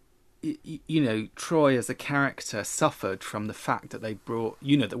 Troi as a character suffered from the fact that they brought,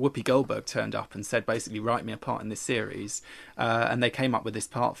 that Whoopi Goldberg turned up and said, basically, write me a part in this series, and they came up with this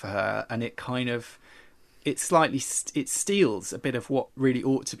part for her, and it kind of, it steals a bit of what really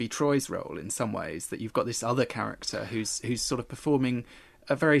ought to be Troi's role in some ways, that you've got this other character who's sort of performing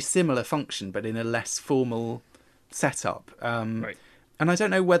a very similar function but in a less formal setup. Right. And I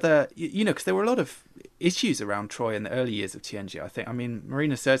don't know whether, because there were a lot of issues around Troi in the early years of TNG, I think. I mean,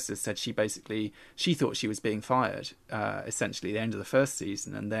 Marina Sirtis said she thought she was being fired, essentially, at the end of the first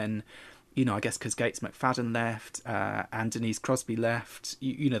season. And then, I guess because Gates McFadden left, and Denise Crosby left,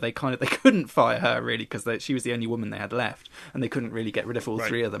 they couldn't fire her, really, because she was the only woman they had left. And they couldn't really get rid of all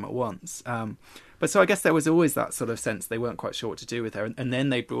three of them at once. But so I guess there was always that sort of sense they weren't quite sure what to do with her. And then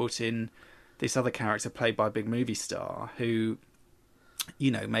they brought in this other character played by a big movie star who,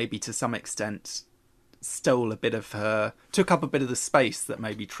 maybe to some extent took up a bit of the space that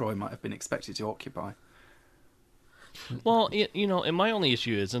maybe Troi might have been expected to occupy. Well, and my only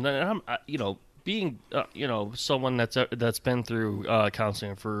issue is, and I'm, being someone that's been through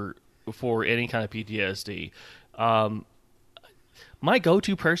counseling for any kind of PTSD, my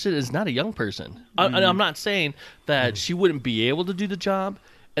go-to person is not a young person. And I'm not saying that she wouldn't be able to do the job,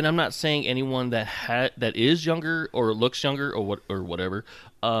 and I'm not saying anyone that is younger or looks younger or whatever,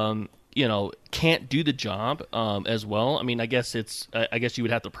 can't do the job as well. I mean, I guess you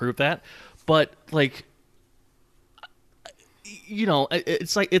would have to prove that, but like,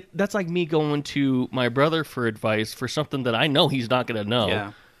 it's like that's like me going to my brother for advice for something that I know he's not going to know.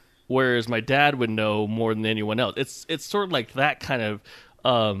 Yeah. Whereas my dad would know more than anyone else. It's sort of like that kind of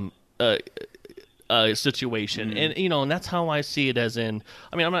situation, and and that's how I see it. As in,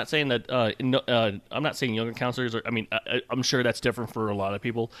 I mean, I'm not saying that I'm not saying younger counselors are. I mean, I'm sure that's different for a lot of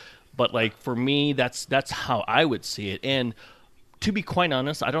people, but like for me, that's how I would see it. And to be quite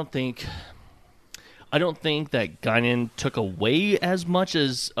honest, I don't think that Guinan took away as much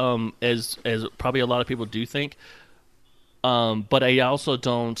as probably a lot of people do think. But I also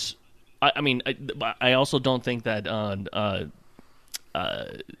don't. I also don't think that Marina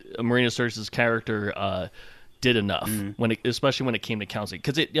Sirtis's character did enough especially when it came to counseling.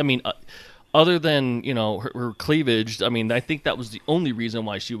 Because other than her cleavage, I mean, I think that was the only reason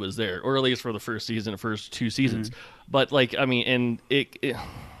why she was there, or at least for the first 2 seasons. But like, I mean, and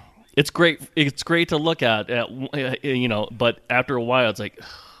it's great. It's great to look at, but after a while, it's like,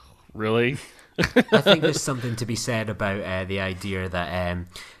 really. I think there's something to be said about the idea that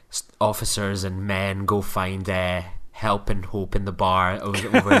officers and men go find help and hope in the bar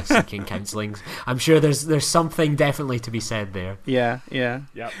over seeking counselling. I'm sure there's something definitely to be said there. Yeah.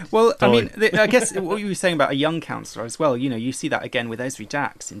 Well, totally. I mean, I guess what you were saying about a young counsellor as well, you see that again with Esri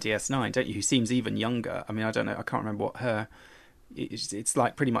Dax in DS9, don't you? Who seems even younger. I mean, I don't know, I can't remember what her... It's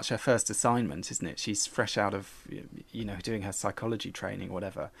like pretty much her first assignment, isn't it? She's fresh out of, doing her psychology training or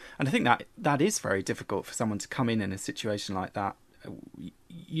whatever. And I think that is very difficult for someone to come in a situation like that,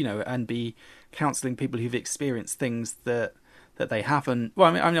 and be counselling people who've experienced things that they haven't.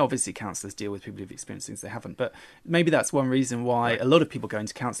 Well, I mean, obviously counsellors deal with people who've experienced things they haven't, but maybe that's one reason why a lot of people go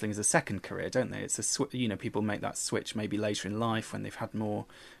into counselling as a second career, don't they? It's people make that switch maybe later in life when they've had more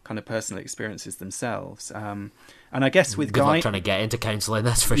kind of personal experiences themselves. And I guess with Good luck trying to get into counselling,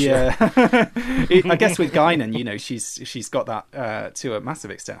 that's for sure. I guess with Guinan, she's got that to a massive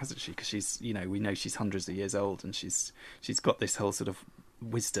extent, hasn't she? Because she's, we know she's hundreds of years old, and she's got this whole sort of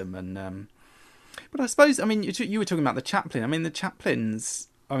wisdom and. But I suppose, I mean, you were talking about the chaplain. I mean, the chaplains.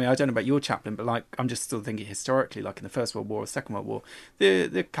 I mean, I don't know about your chaplain, but like, I'm just still thinking historically, like in the First World War or Second World War,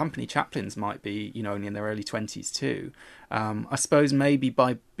 the company chaplains might be, only in their early 20s too. I suppose maybe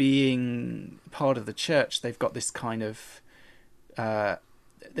by being part of the church, they've got this kind of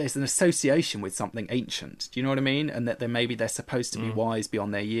there's an association with something ancient. Do you know what I mean? And that they're supposed to be wise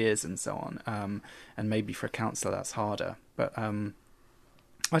beyond their years and so on. And maybe for a counsellor that's harder. But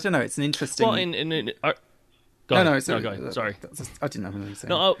I don't know. It's an interesting. Well, go ahead. Sorry, I didn't know what you were saying.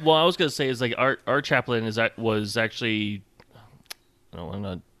 No, well, I was going to say is like our chaplain was actually. I don't want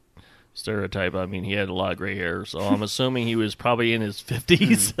to stereotype. I mean, he had a lot of gray hair, so I'm assuming he was probably in his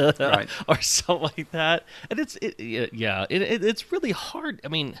 50s right. or something like that. And it's really hard. I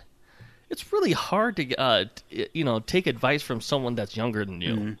mean, it's really hard to take advice from someone that's younger than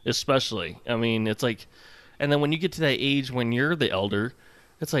you, especially. I mean, it's like, and then when you get to that age when you're the elder.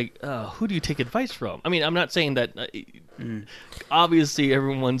 It's like, who do you take advice from? I mean, I'm not saying that. Obviously,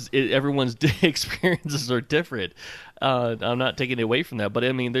 everyone's experiences are different. I'm not taking it away from that, but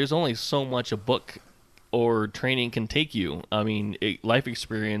I mean, there's only so much a book or training can take you. I mean, life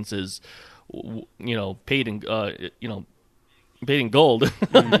experience is, paid in, paid in gold.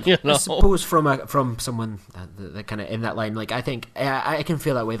 I suppose from someone that kind of in that line, like I think I can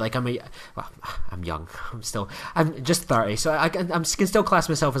feel that way. Like I'm young. I'm just 30, so I can still class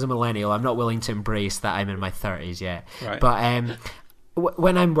myself as a millennial. I'm not willing to embrace that I'm in my 30s yet. Right. But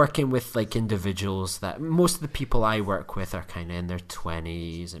when I'm working with like individuals, that most of the people I work with are kind of in their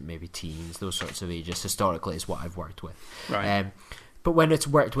 20s and maybe teens, those sorts of ages. Historically, is what I've worked with. Right. But when it's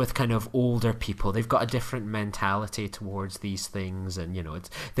worked with kind of older people, they've got a different mentality towards these things, and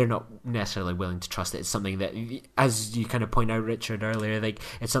they're not necessarily willing to trust it. It's something that, as you kind of point out, Richard, earlier, like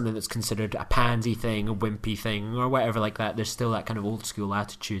it's something that's considered a pansy thing, a wimpy thing, or whatever like that. There's still that kind of old school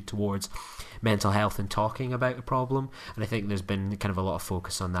attitude towards mental health and talking about the problem, and I think there's been kind of a lot of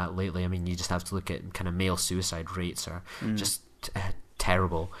focus on that lately. I mean, you just have to look at kind of male suicide rates are just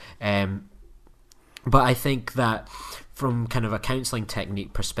terrible. But I think that from kind of a counselling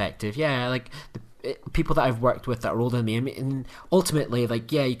technique perspective, like the people that I've worked with that are older than me, and ultimately,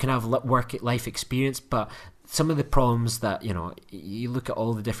 like, you can have life experience, but some of the problems that, you know, you look at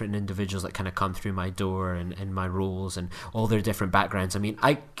all the different individuals that kind of come through my door and my roles and all their different backgrounds. I mean,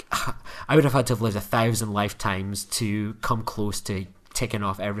 I would have had to have lived 1,000 lifetimes to come close to taking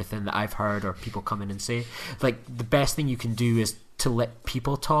off everything that I've heard or people come in and say. Like, the best thing you can do is to let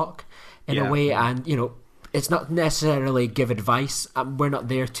people talk in a way, and, you know, it's not necessarily give advice. We're not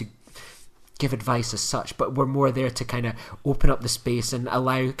there to give advice as such, but we're more there to kind of open up the space and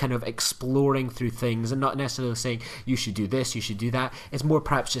allow kind of exploring through things, and not necessarily saying you should do this, you should do that. It's more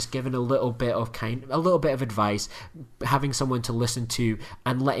perhaps just giving a little bit of advice, having someone to listen to,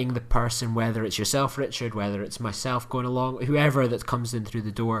 and letting the person, whether it's yourself, Richard, whether it's myself going along, whoever that comes in through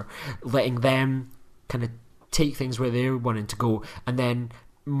the door, letting them kind of take things where they're wanting to go, and then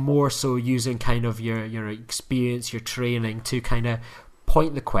more so using kind of your experience, your training to kind of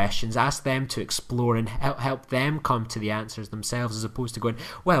point the questions, ask them to explore and help them come to the answers themselves, as opposed to going,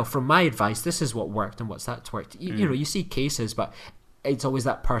 well, from my advice, this is what worked and what's that's worked. You know, you see cases, but it's always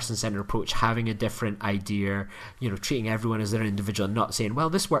that person-centered approach, having a different idea, you know, treating everyone as their individual, and not saying, well,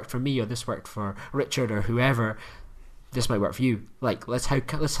 this worked for me or this worked for Richard or whoever, this might work for you. Like, let's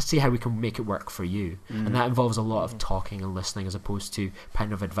see how we can make it work for you. And that involves a lot of talking and listening, as opposed to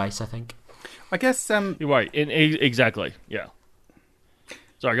kind of advice, I think. I guess you're right. Exactly. Yeah.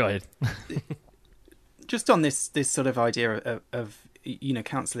 Sorry, go ahead. Just on this sort of idea of you know,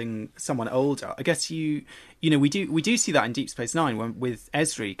 counselling someone older, I guess you know we do see that in Deep Space Nine with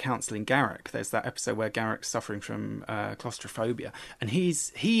Ezri counselling Garak. There's that episode where Garak's suffering from claustrophobia, and he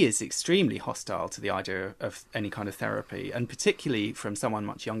is extremely hostile to the idea of any kind of therapy, and particularly from someone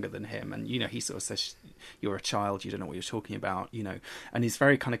much younger than him. And you know, he sort of says, "You're a child, you don't know what you're talking about," you know, and he's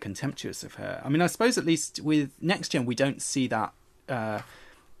very kind of contemptuous of her. I mean, I suppose at least with Next Gen we don't see that.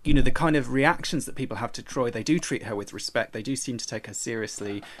 You know, the kind of reactions that people have to Troi, they do treat her with respect. They do seem to take her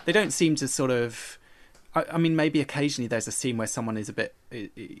seriously. They don't seem to sort of... I mean, maybe occasionally there's a scene where someone is a bit,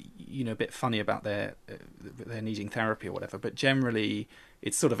 you know, a bit funny about their needing therapy or whatever. But generally,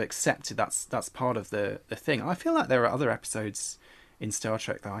 it's sort of accepted. That's part of the thing. I feel like there are other episodes in Star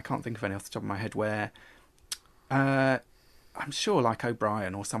Trek, though I can't think of any off the top of my head, where I'm sure like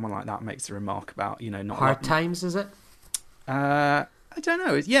O'Brien or someone like that makes a remark about, you know, not... Hard Times, is it? I don't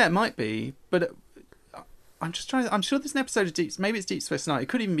know. Yeah, it might be, but I'm just trying. I'm sure there's an episode of maybe it's Deep Space Nine. It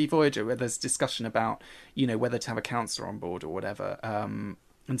could even be Voyager, where there's discussion about, you know, whether to have a counsellor on board or whatever.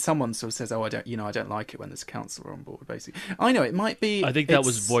 And someone sort of says, "Oh, I don't like it when there's a counsellor on board." Basically, I know it might be. I think that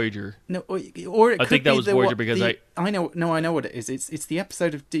was Voyager. No, or it could I think that be was Voyager because I know. No, I know what it is. It's the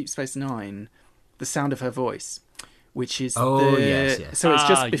episode of Deep Space Nine, The Sound of Her Voice. Which is yes. So it's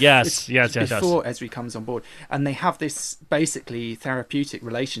just before yes. Ezri comes on board, and they have this basically therapeutic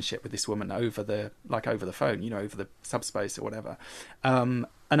relationship with this woman over the phone, you know, over the subspace or whatever. And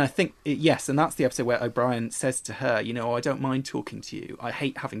I think and that's the episode where O'Brien says to her, you know, "Oh, I don't mind talking to you. I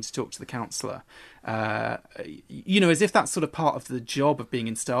hate having to talk to the counsellor." You know, as if that's sort of part of the job of being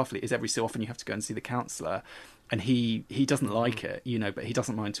in Starfleet, is every so often you have to go and see the counsellor. And he doesn't like it, you know, but he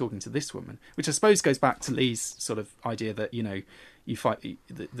doesn't mind talking to this woman, which I suppose goes back to Lee's sort of idea that, you know, you fight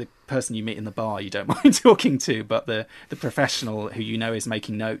the person you meet in the bar you don't mind talking to, but the professional who you know is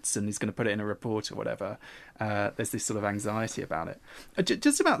making notes and is going to put it in a report or whatever. There's this sort of anxiety about it.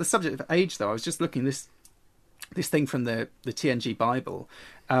 Just about the subject of age, though, I was just looking this thing from the TNG Bible.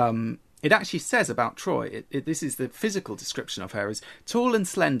 It actually says about Troi, this is the physical description of her, as tall and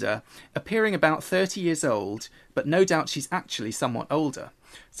slender, appearing about 30 years old, but no doubt she's actually somewhat older.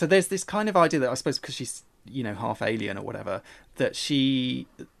 So there's this kind of idea that, I suppose because she's, you know, half alien or whatever, that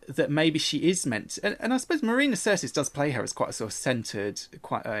maybe she is meant to, and I suppose Marina Sirtis does play her as quite a sort of centered,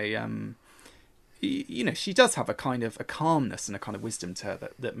 quite a... you know, she does have a kind of a calmness and a kind of wisdom to her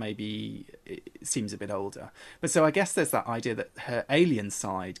that maybe seems a bit older. But so I guess there's that idea that her alien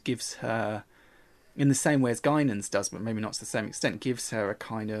side gives her, in the same way as Guinan's does, but maybe not to the same extent, gives her a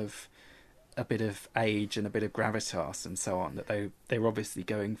kind of a bit of age and a bit of gravitas and so on that they're obviously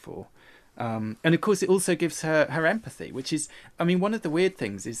going for. And of course it also gives her empathy, which is, I mean, one of the weird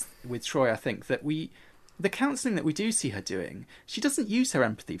things is with Troi, I think, that the counselling that we do see her doing, she doesn't use her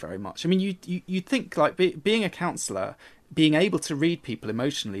empathy very much. I mean, you think like being a counsellor, being able to read people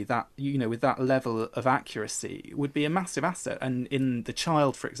emotionally, that, you know, with that level of accuracy would be a massive asset. And in The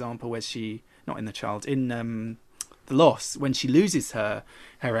Child, for example, in The Loss, when she loses her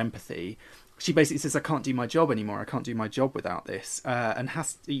empathy, she basically says, "I can't do my job anymore. I can't do my job without this," and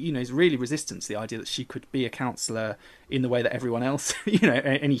has, you know, is really resistant to the idea that she could be a counsellor in the way that everyone else, you know,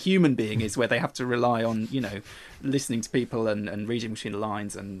 any human being is, where they have to rely on, you know, listening to people and reading between the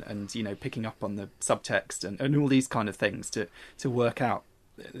lines and you know, picking up on the subtext and all these kind of things to work out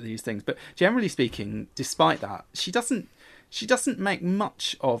these things. But generally speaking, despite that, she doesn't make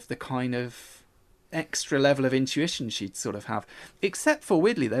much of the kind of extra level of intuition she'd sort of have, except for,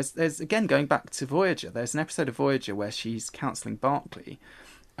 weirdly, there's again, going back to Voyager, there's an episode of Voyager where she's counselling Barclay,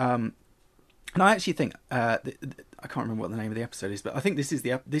 and I actually think I can't remember what the name of the episode is, but I think this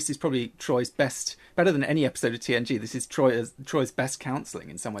is probably Troy's best, better than any episode of TNG. This is Troy's best counselling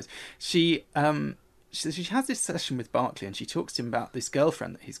in some ways. She has this session with Barclay, and she talks to him about this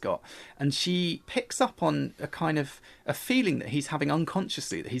girlfriend that he's got, and she picks up on a kind of a feeling that he's having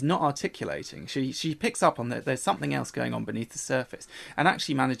unconsciously, that he's not articulating. She picks up on that there's something else going on beneath the surface, and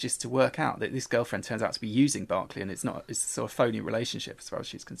actually manages to work out that this girlfriend turns out to be using Barclay, and it's a sort of phony relationship as far as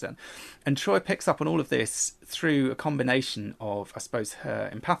she's concerned. And Troy picks up on all of this through a combination of, I suppose, her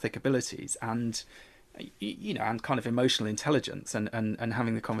empathic abilities and, you know, and kind of emotional intelligence, and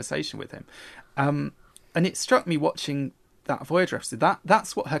having the conversation with him. And it struck me watching that Voyager episode,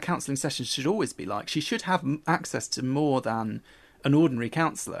 that's what her counselling sessions should always be like. She should have access to more than an ordinary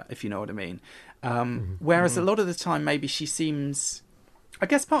counsellor, if you know what I mean. Whereas a lot of the time, maybe she seems... I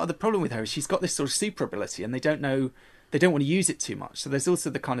guess part of the problem with her is she's got this sort of super ability, and they don't want to use it too much. So there's also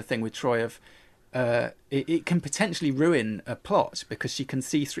the kind of thing with Troy of... it can potentially ruin a plot because she can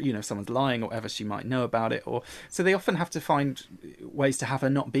see through, you know, if someone's lying or whatever, she might know about it, or so they often have to find ways to have her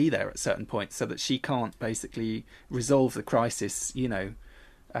not be there at certain points so that she can't basically resolve the crisis, you know,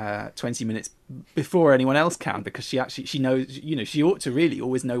 20 minutes before anyone else can, because she knows, you know, she ought to really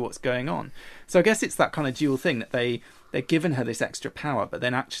always know what's going on. So I guess it's that kind of dual thing that they're given her this extra power, but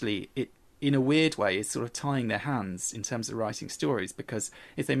then actually it, in a weird way, is sort of tying their hands in terms of writing stories, because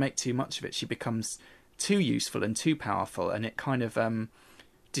if they make too much of it, she becomes too useful and too powerful, and it kind of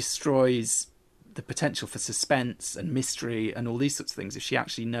destroys the potential for suspense and mystery and all these sorts of things. If she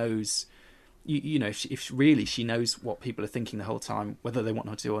actually knows, you know, if really she knows what people are thinking the whole time, whether they want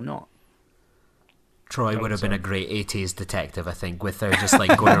her to or not. Troy would have been a great 80s detective, I think, with her just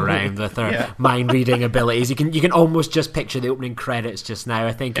like going around with her mind reading abilities. You can almost just picture the opening credits just now.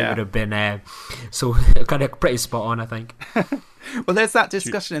 I think it would have been so kind of pretty spot on, I think. Well, there's that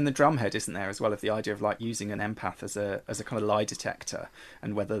discussion in the Drumhead, isn't there, as well, of the idea of like using an empath as a kind of lie detector,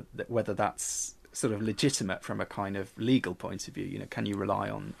 and whether that's sort of legitimate from a kind of legal point of view. You know, can you rely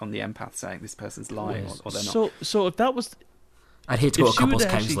on the empath saying this person's lying or they're not? So if that was, I'd hate to go to couples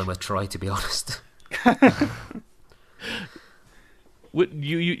counselling with Troy, to be honest.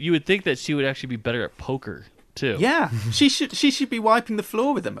 You would think that she would actually be better at poker too. Yeah, she should be wiping the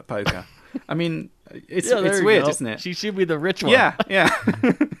floor with them at poker. I mean, it's weird, isn't it? She should be the rich one. Yeah.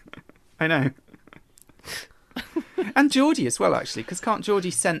 I know. And Geordie as well, actually, because can't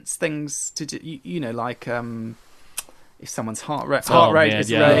Geordie sense things to do? You know, like if someone's heart rate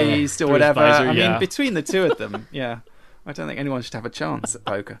is raised or whatever. I mean, between the two of them, I don't think anyone should have a chance at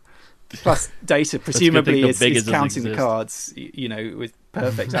poker. Plus, Data presumably is counting the cards, you know, with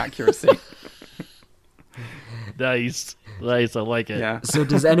perfect accuracy. Nice, I like it. Yeah. So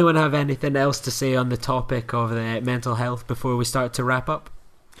does anyone have anything else to say on the topic of mental health before we start to wrap up?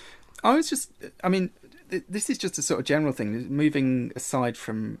 This is just a sort of general thing, moving aside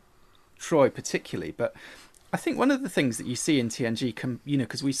from Troy particularly, but I think one of the things that you see in TNG, you know,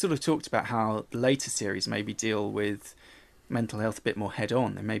 because we sort of talked about how the later series maybe deal with mental health a bit more head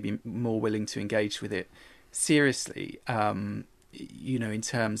on, and maybe more willing to engage with it seriously. You know, in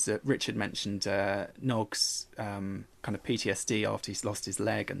terms that Richard mentioned, Nog's kind of PTSD after he's lost his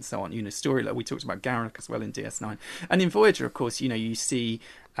leg and so on. You know, story like we talked about Garak as well in DS9, and in Voyager, of course, you know, you see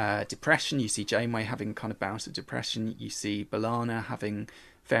depression. You see Janeway having kind of bouts of depression. You see B'Elanna having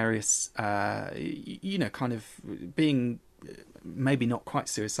various, you know, kind of being maybe not quite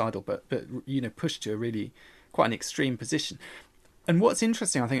suicidal, but you know, pushed to a really quite an extreme position. And what's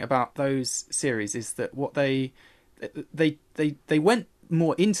interesting, I think, about those series is that what they went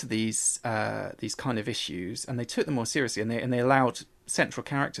more into these kind of issues, and they took them more seriously, and they allowed central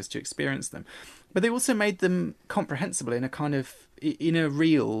characters to experience them, but they also made them comprehensible in a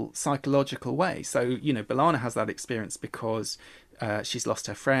real psychological way. So, you know, B'Elanna has that experience because she's lost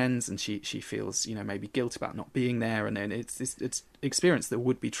her friends, and she feels, you know, maybe guilt about not being there, and then it's experience that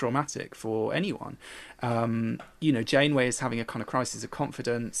would be traumatic for anyone. You know, Janeway is having a kind of crisis of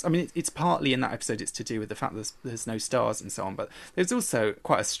confidence. I mean, it's partly in that episode, it's to do with the fact that there's no stars and so on, but there's also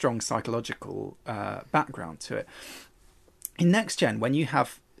quite a strong psychological background to it. In Next Gen, when you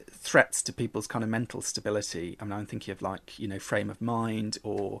have threats to people's kind of mental stability, I mean, I'm thinking of like, you know, Frame of Mind,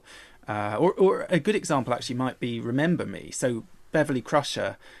 or a good example actually might be Remember Me. So Beverly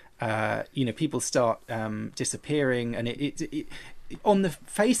Crusher, you know, people start disappearing, and on the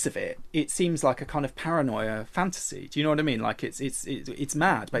face of it, it seems like a kind of paranoia fantasy. Do you know what I mean? Like it's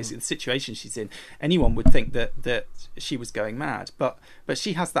mad. Basically, the situation she's in, anyone would think that she was going mad. But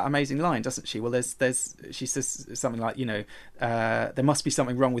she has that amazing line, doesn't she? Well, she says something like, there must be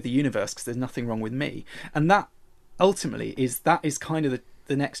something wrong with the universe because there's nothing wrong with me. And that ultimately is kind of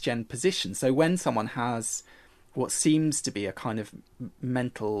the next gen position. So when someone has what seems to be a kind of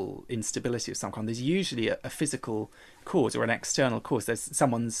mental instability of some kind, there's usually a physical cause or an external cause. There's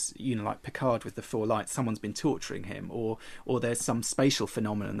someone's, like Picard with the four lights, someone's been torturing him, or there's some spatial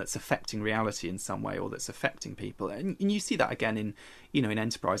phenomenon that's affecting reality in some way, or that's affecting people. And you see that again in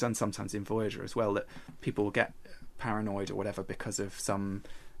Enterprise and sometimes in Voyager as well, that people will get paranoid or whatever because of some,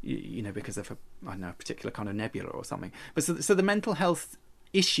 because of a particular kind of nebula or something. But so the mental health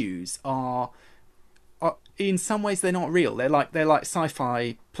issues are in some ways they're not real. They're like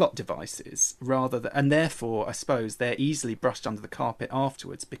sci-fi plot devices and therefore I suppose they're easily brushed under the carpet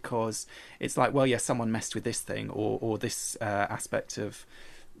afterwards, because it's like, well, yeah, someone messed with this thing or this aspect of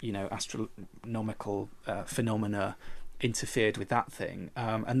astronomical phenomena interfered with that thing,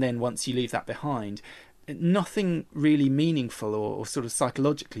 and then once you leave that behind, nothing really meaningful or sort of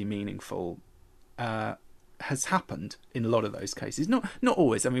psychologically meaningful has happened in a lot of those cases. Not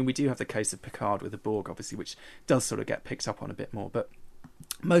always. I mean, we do have the case of Picard with the Borg, obviously, which does sort of get picked up on a bit more. But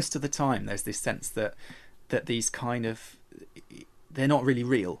most of the time, there's this sense that these kind of, they're not really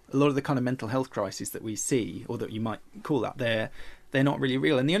real. A lot of the kind of mental health crises that we see, or that you might call that, they're not really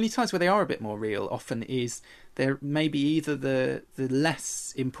real. And the only times where they are a bit more real often is they're maybe either the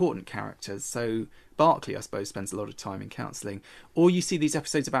less important characters. So Barclay, I suppose, spends a lot of time in counselling, or you see these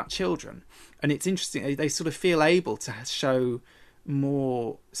episodes about children, and it's interesting, they sort of feel able to show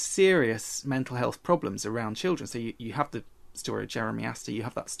more serious mental health problems around children. So you have the story of Jeremy Astor, you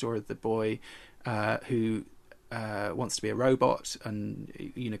have that story of the boy who wants to be a robot and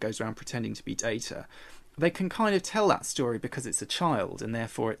goes around pretending to be Data. They can kind of tell that story because it's a child, and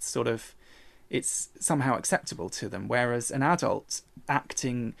therefore it's somehow acceptable to them, whereas an adult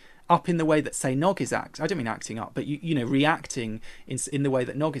acting up in the way that, say, Nog is I don't mean acting up, but reacting in the way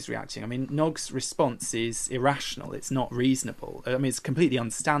that Nog is reacting. I mean, Nog's response is irrational. It's not reasonable. I mean, it's completely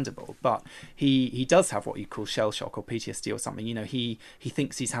understandable. But he does have what you call shell shock or PTSD or something. He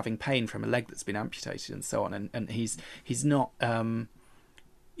thinks he's having pain from a leg that's been amputated and so on, and he's not.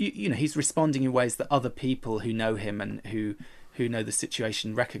 He's responding in ways that other people who know him and who know the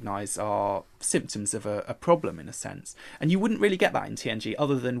situation recognise are symptoms of a problem, in a sense. And you wouldn't really get that in TNG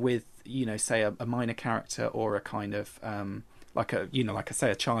other than with, say a minor character or a kind of like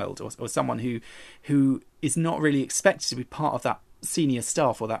a child or someone who is not really expected to be part of that senior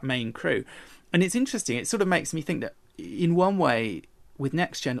staff or that main crew. And it's interesting, it sort of makes me think that in one way, with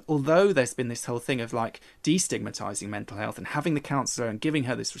Next Gen, although there's been this whole thing of like destigmatizing mental health and having the counsellor and giving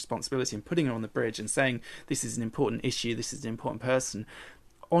her this responsibility and putting her on the bridge and saying this is an important issue, this is an important person,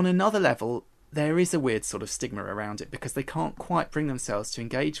 on another level there is a weird sort of stigma around it because they can't quite bring themselves to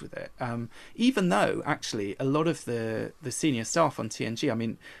engage with it, even though actually a lot of the senior staff on TNG, I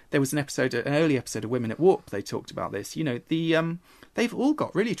mean, there was an early episode of Women at Warp, they talked about this, they've all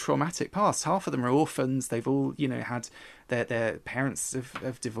got really traumatic pasts. Half of them are orphans. They've all, had their parents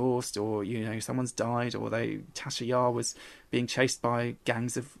have divorced, or someone's died, or Tasha Yar was being chased by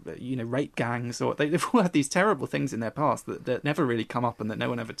gangs of rape gangs, or they've all had these terrible things in their past that never really come up and that no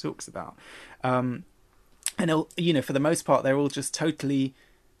one ever talks about. And for the most part, they're all just totally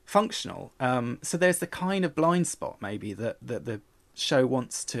functional. So there's the kind of blind spot maybe that the show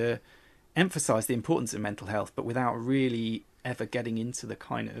wants to emphasize the importance of mental health, but without really ever getting into the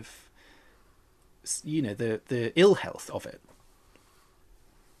kind of the ill health of it.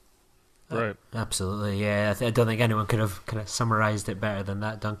 Right. Absolutely, yeah. I don't think anyone could have kind of summarized it better than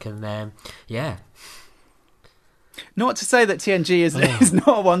that, Duncan. Yeah. Not to say that TNG is not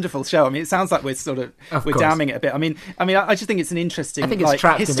a wonderful show. I mean, it sounds like we're damning it a bit. I mean, I just think it's an interesting. I think it's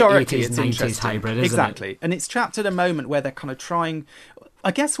trapped historically, in the 80s, it's 90s hybrid, isn't exactly. it? And it's trapped at a moment where they're kind of trying. I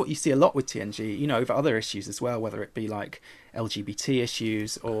guess what you see a lot with TNG, over other issues as well, whether it be like LGBT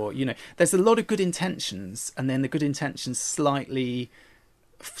issues or, there's a lot of good intentions, and then the good intentions slightly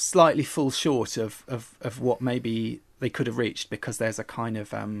fall short of what maybe they could have reached, because there's a kind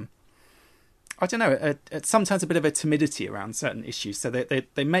of, I don't know, sometimes a bit of a timidity around certain issues. So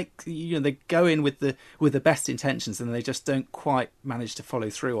they make, they go in with the best intentions, and they just don't quite manage to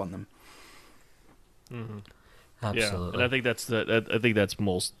follow through on them. Mm-hmm. Absolutely. Yeah, and I think that's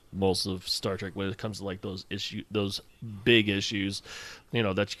most of Star Trek when it comes to like those big issues, that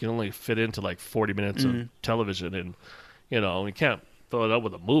you can only fit into like 40 minutes of television, and we can't throw it up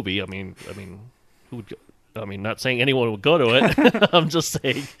with a movie. I mean, who would I mean, not saying anyone will go to it. I'm just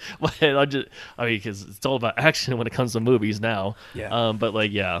saying, because it's all about action when it comes to movies now. Yeah. But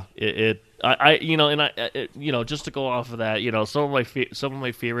like, yeah, just to go off of that, some of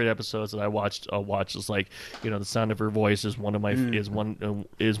my favorite episodes that I watch is like, The Sound of Her Voice is one of my is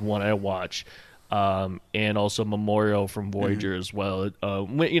one I watch. And also Memorial from Voyager as well.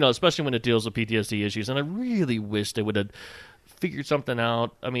 Especially when it deals with PTSD issues, and I really wish they would have figured something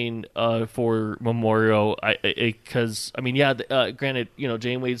out. I mean, for Memorial, granted,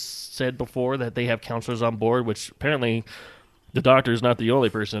 Janeway said before that they have counselors on board, which apparently the doctor is not the only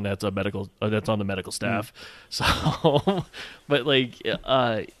person that's that's on the medical staff. So, but like,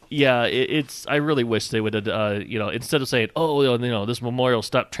 it's. I really wish they would have, instead of saying, this Memorial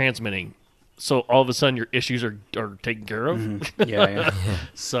stopped transmitting, so all of a sudden your issues are taken care of. Mm-hmm. Yeah.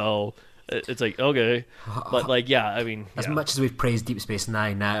 So it's like, okay, but like, as much as we've praised Deep Space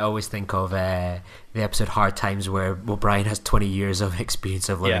Nine, I always think of the episode Hard Times, where O'Brien has 20 years of experience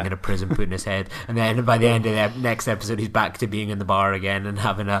of living in a prison put in his head, and then by the end of the next episode he's back to being in the bar again and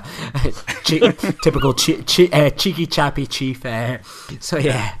having a typical cheeky chappy chief. So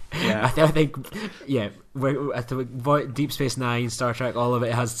I think Deep Space Nine, Star Trek, all of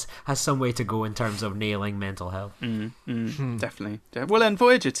it has some way to go in terms of nailing mental health. Definitely. Well, and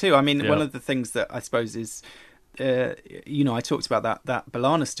Voyager too. I mean, one of the things that I suppose is, I talked about that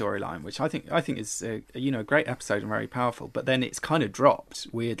B'Elanna storyline, which I think is a great episode and very powerful. But then it's kind of dropped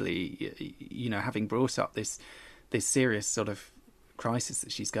weirdly. Having brought up this serious sort of crisis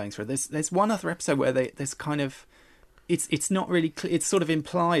that she's going through. There's one other episode where there's kind of. It's not really clear. It's sort of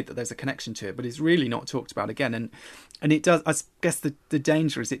implied that there's a connection to it, but it's really not talked about again. And it does. I guess the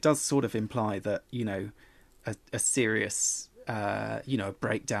danger is it does sort of imply that a serious a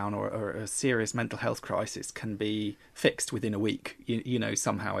breakdown or a serious mental health crisis can be fixed within a week.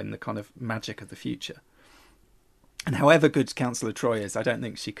 Somehow in the kind of magic of the future. And however good Councillor Troi is, I don't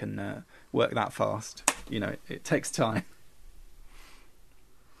think she can work that fast. It takes time.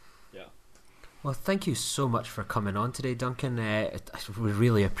 Well, thank you so much for coming on today, Duncan. We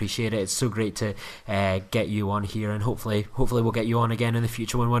really appreciate it. It's so great to get you on here, and hopefully we'll get you on again in the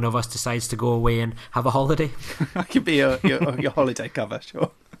future when one of us decides to go away and have a holiday. I could be your holiday cover,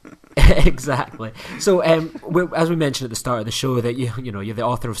 sure. Exactly. So, as we mentioned at the start of the show, that you're the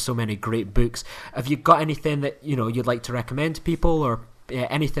author of so many great books. Have you got anything that you'd like to recommend to people, or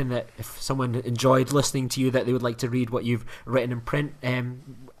anything that if someone enjoyed listening to you that they would like to read what you've written in print?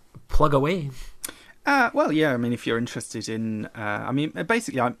 Plug away. Well, yeah. I mean, if you're interested in,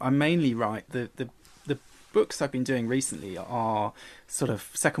 basically, I mainly write the books I've been doing recently are sort of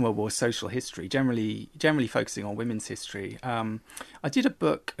Second World War social history, generally focusing on women's history. I did a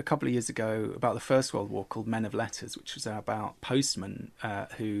book a couple of years ago about the First World War called Men of Letters, which was about postmen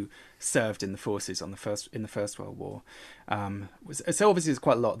who served in the forces in the First World War. So obviously there's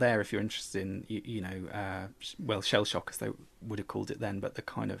quite a lot there if you're interested in, shell shock as they would have called it then, but the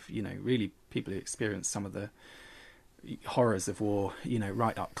kind of, really people who experienced some of the horrors of war,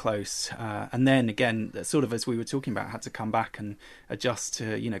 right up close. And then again, sort of as we were talking about, had to come back and adjust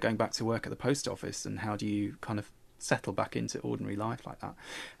to, going back to work at the post office, and how do you kind of settle back into ordinary life like that.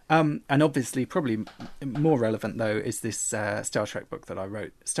 And obviously, probably more relevant, though, is this Star Trek book that I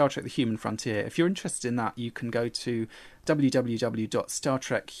wrote, Star Trek: The Human Frontier. If you're interested in that, you can go to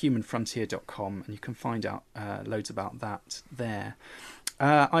www.startrekhumanfrontier.com and you can find out loads about that there.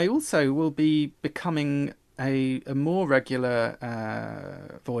 I also will be becoming a more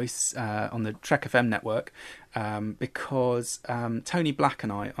regular voice on the Trek FM network because Tony Black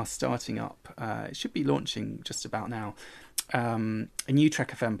and I are starting up, it should be launching just about now, a new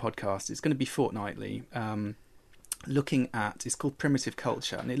Trek FM podcast. It's going to be fortnightly, looking at, it's called Primitive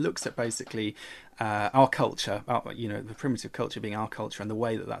Culture, and it looks at basically our culture, the primitive culture being our culture and the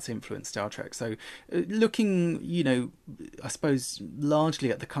way that that's influenced Star Trek. So looking, I suppose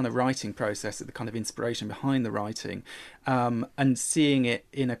largely at the kind of writing process, at the kind of inspiration behind the writing, and seeing it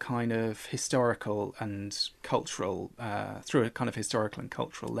in a kind of historical and cultural, through a kind of historical and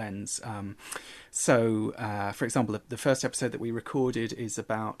cultural lens. So, for example, the first episode that we recorded is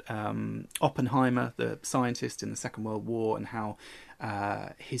about Oppenheimer, the scientist in the Second World War, and how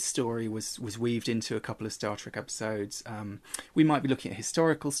his story was weaved into a couple of Star Trek episodes. We might be looking at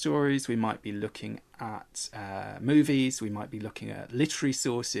historical stories, we might be looking at movies, we might be looking at literary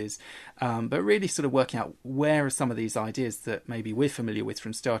sources, but really sort of working out where are some of these ideas that maybe we're familiar with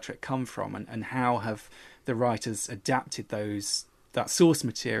from Star Trek come from, and how have the writers adapted that source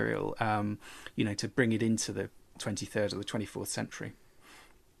material, to bring it into the 23rd or the 24th century.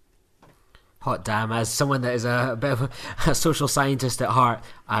 Hot damn! As someone that is a bit of a social scientist at heart,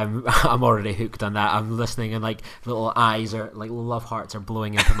 I'm already hooked on that. I'm listening and like little eyes or like love hearts are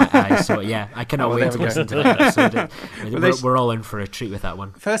blowing into my eyes. So yeah, I cannot wait to listen to that episode. We're all in for a treat with that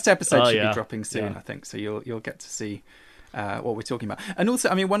one. First episode should be dropping soon, I think. So you'll get to see what we're talking about. And also,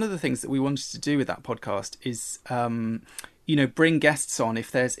 I mean, one of the things that we wanted to do with that podcast is bring guests on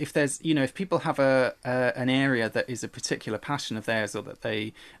if people have an area that is a particular passion of theirs or that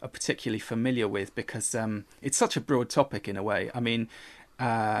they are particularly familiar with, because it's such a broad topic in a way. I mean,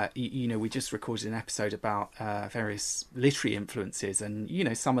 we just recorded an episode about various literary influences,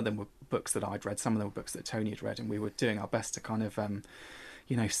 and some of them were books that I'd read, some of them were books that Tony had read, and we were doing our best to kind of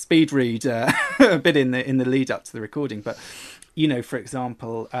speed read a bit in the lead up to the recording. But for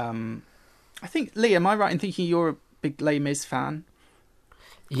example, I think, Lee, am I right in thinking you're a big Les Mis fan?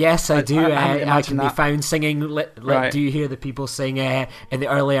 Yes, I do. I can be found singing. Right. Do you hear the people sing in the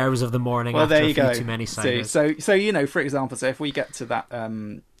early hours of the morning after a few too many signs? So for example, so if we get to that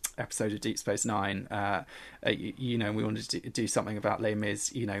episode of Deep Space Nine, we wanted to do something about Les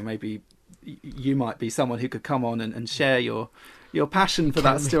Mis, maybe you might be someone who could come on and share your passion for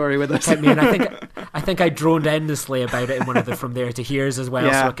that story with us. And I think I droned endlessly about it in one of the From There to Here's as well.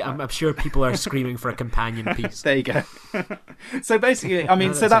 Yeah. So I'm sure people are screaming for a companion piece. There you go. So basically, I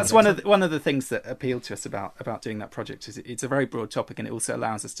mean, that's one of the things that appealed to us about doing that project is it's a very broad topic, and it also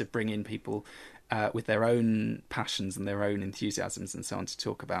allows us to bring in people with their own passions and their own enthusiasms and so on to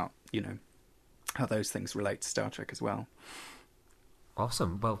talk about how those things relate to Star Trek as well.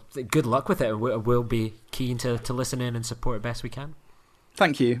 Awesome. Well, good luck with it. We'll be keen to listen in and support it best we can.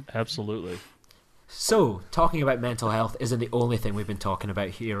 Thank you. Absolutely. So, talking about mental health isn't the only thing we've been talking about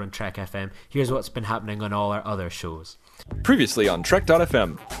here on Trek FM. Here's what's been happening on all our other shows. Previously on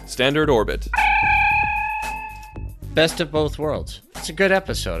Trek.fm, Standard Orbit. Best of Both Worlds. It's a good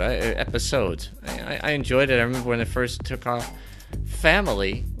episode. I enjoyed it. I remember when it first took off.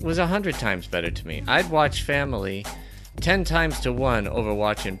 Family was 100 times better to me. I'd watch Family 10 times to 1 over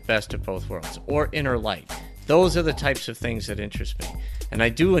watching Best of Both Worlds or Inner Light. Those are the types of things that interest me. And I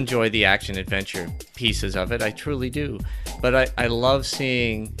do enjoy the action-adventure pieces of it. I truly do. But I love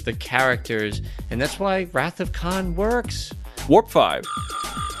seeing the characters, and that's why Wrath of Khan works. Warp 5.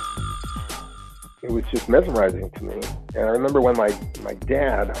 It was just mesmerizing to me. And I remember when my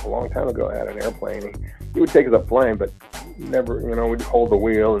dad, a long time ago, had an airplane. He would take us up flying, but never, we'd hold the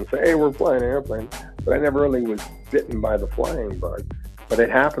wheel and say, hey, we're flying an airplane. But I never really was bitten by the flying bug. But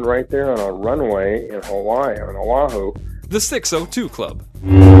it happened right there on a runway in Hawaii, on Oahu. The 602 Club.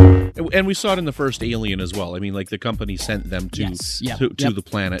 And we saw it in the first Alien as well. I mean, like the company sent them to the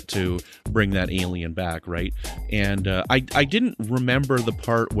planet to bring that alien back, right? And I didn't remember the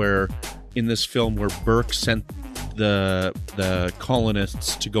part where, in this film, where Burke sent the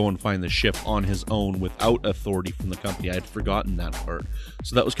colonists to go and find the ship on his own without authority from the company. I had forgotten that part.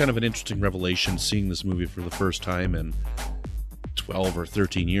 So that was kind of an interesting revelation, seeing this movie for the first time in 12 or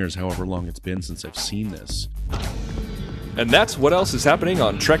 13 years, however long it's been since I've seen this. And that's what else is happening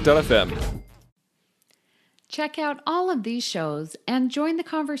on Trek.fm. Check out all of these shows and join the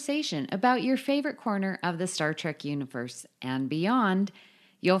conversation about your favorite corner of the Star Trek universe and beyond.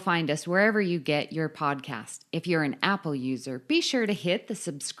 You'll find us wherever you get your podcast. If you're an Apple user, be sure to hit the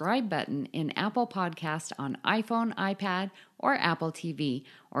subscribe button in Apple Podcast on iPhone, iPad, or Apple TV,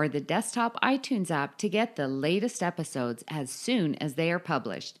 or the desktop iTunes app to get the latest episodes as soon as they are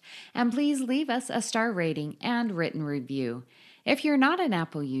published. And please leave us a star rating and written review. If you're not an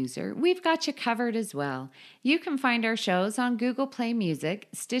Apple user, we've got you covered as well. You can find our shows on Google Play Music,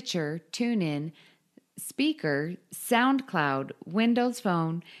 Stitcher, TuneIn, Speaker, SoundCloud, Windows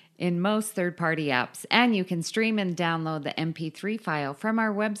Phone, in most third-party apps, and you can stream and download the MP3 file from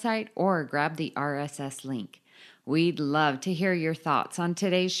our website or grab the RSS link. We'd love to hear your thoughts on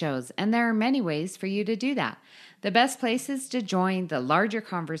today's shows, and there are many ways for you to do that. The best places to join the larger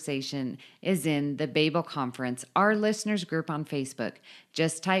conversation is in the Babel Conference, our listeners group on Facebook.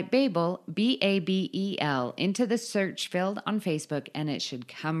 Just type Babel, B-A-B-E-L, into the search field on Facebook, and it should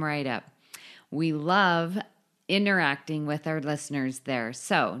come right up. We love interacting with our listeners there,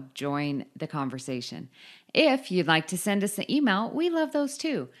 so join the conversation. If you'd like to send us an email, we love those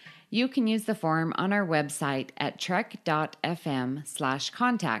too. You can use the form on our website at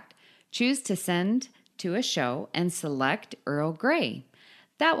trek.fm/contact. Choose to send to a show and select Earl Grey.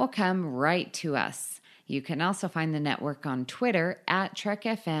 That will come right to us. You can also find the network on Twitter at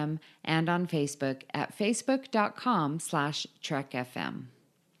TrekFM and on Facebook at facebook.com/TrekFM.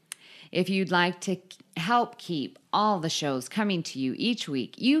 If you'd like to help keep all the shows coming to you each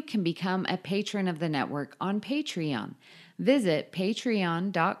week, you can become a patron of the network on Patreon. visit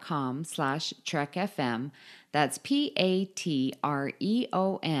patreon.com/trekfm. That's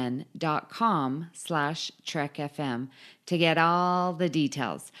patreon.com/trekfm to get all the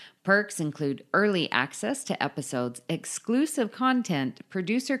details. Perks include early access to episodes, exclusive content,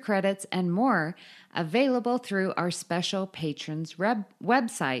 producer credits, and more, available through our special patrons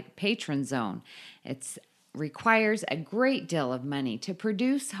website, Patron Zone. It requires a great deal of money to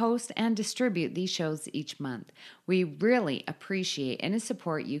produce, host, and distribute these shows each month. We really appreciate any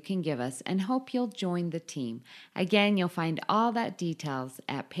support you can give us and hope you'll join the team. Again, you'll find all that details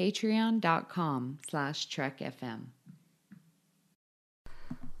at patreon.com/trekfm.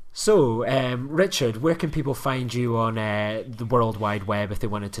 So, Richard, where can people find you on the World Wide Web if they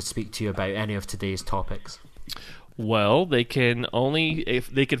wanted to speak to you about any of today's topics? Well, they can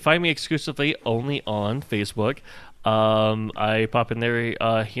find me exclusively only on Facebook. I pop in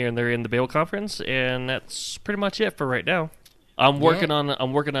there here and there in the Babel conference, and that's pretty much it for right now. I'm working on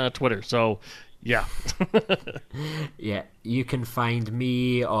a Twitter, so yeah. Yeah, you can find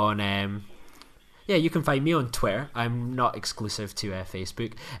me on you can find me on Twitter. I'm not exclusive to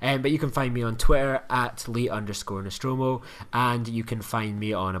Facebook, but you can find me on Twitter at Lee_Nostromo, and you can find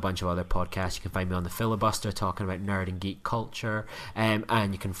me on a bunch of other podcasts. You can find me on The Filibuster talking about nerd and geek culture, and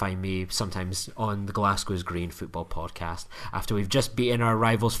you can find me sometimes on the Glasgow's Green football podcast. After we've just beaten our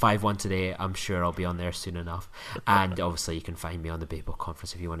rivals 5-1 today, I'm sure I'll be on there soon enough. And obviously you can find me on the Babel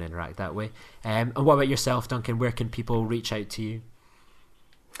conference if you want to interact that way. And what about yourself, Duncan? Where can people reach out to you?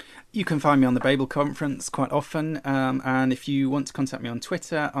 You can find me on the Babel conference quite often, and if you want to contact me on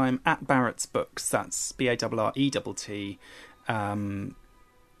Twitter, I'm at Barrett's Books. That's BARRETT.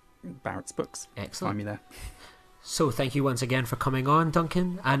 Barrett's Books. Excellent. Find me there. So thank you once again for coming on,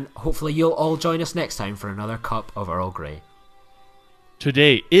 Duncan, and hopefully you'll all join us next time for another cup of Earl Grey.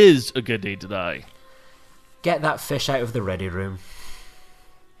 Today is a good day to die. Get that fish out of the ready room.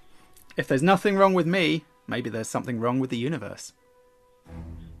 If there's nothing wrong with me, maybe there's something wrong with the universe.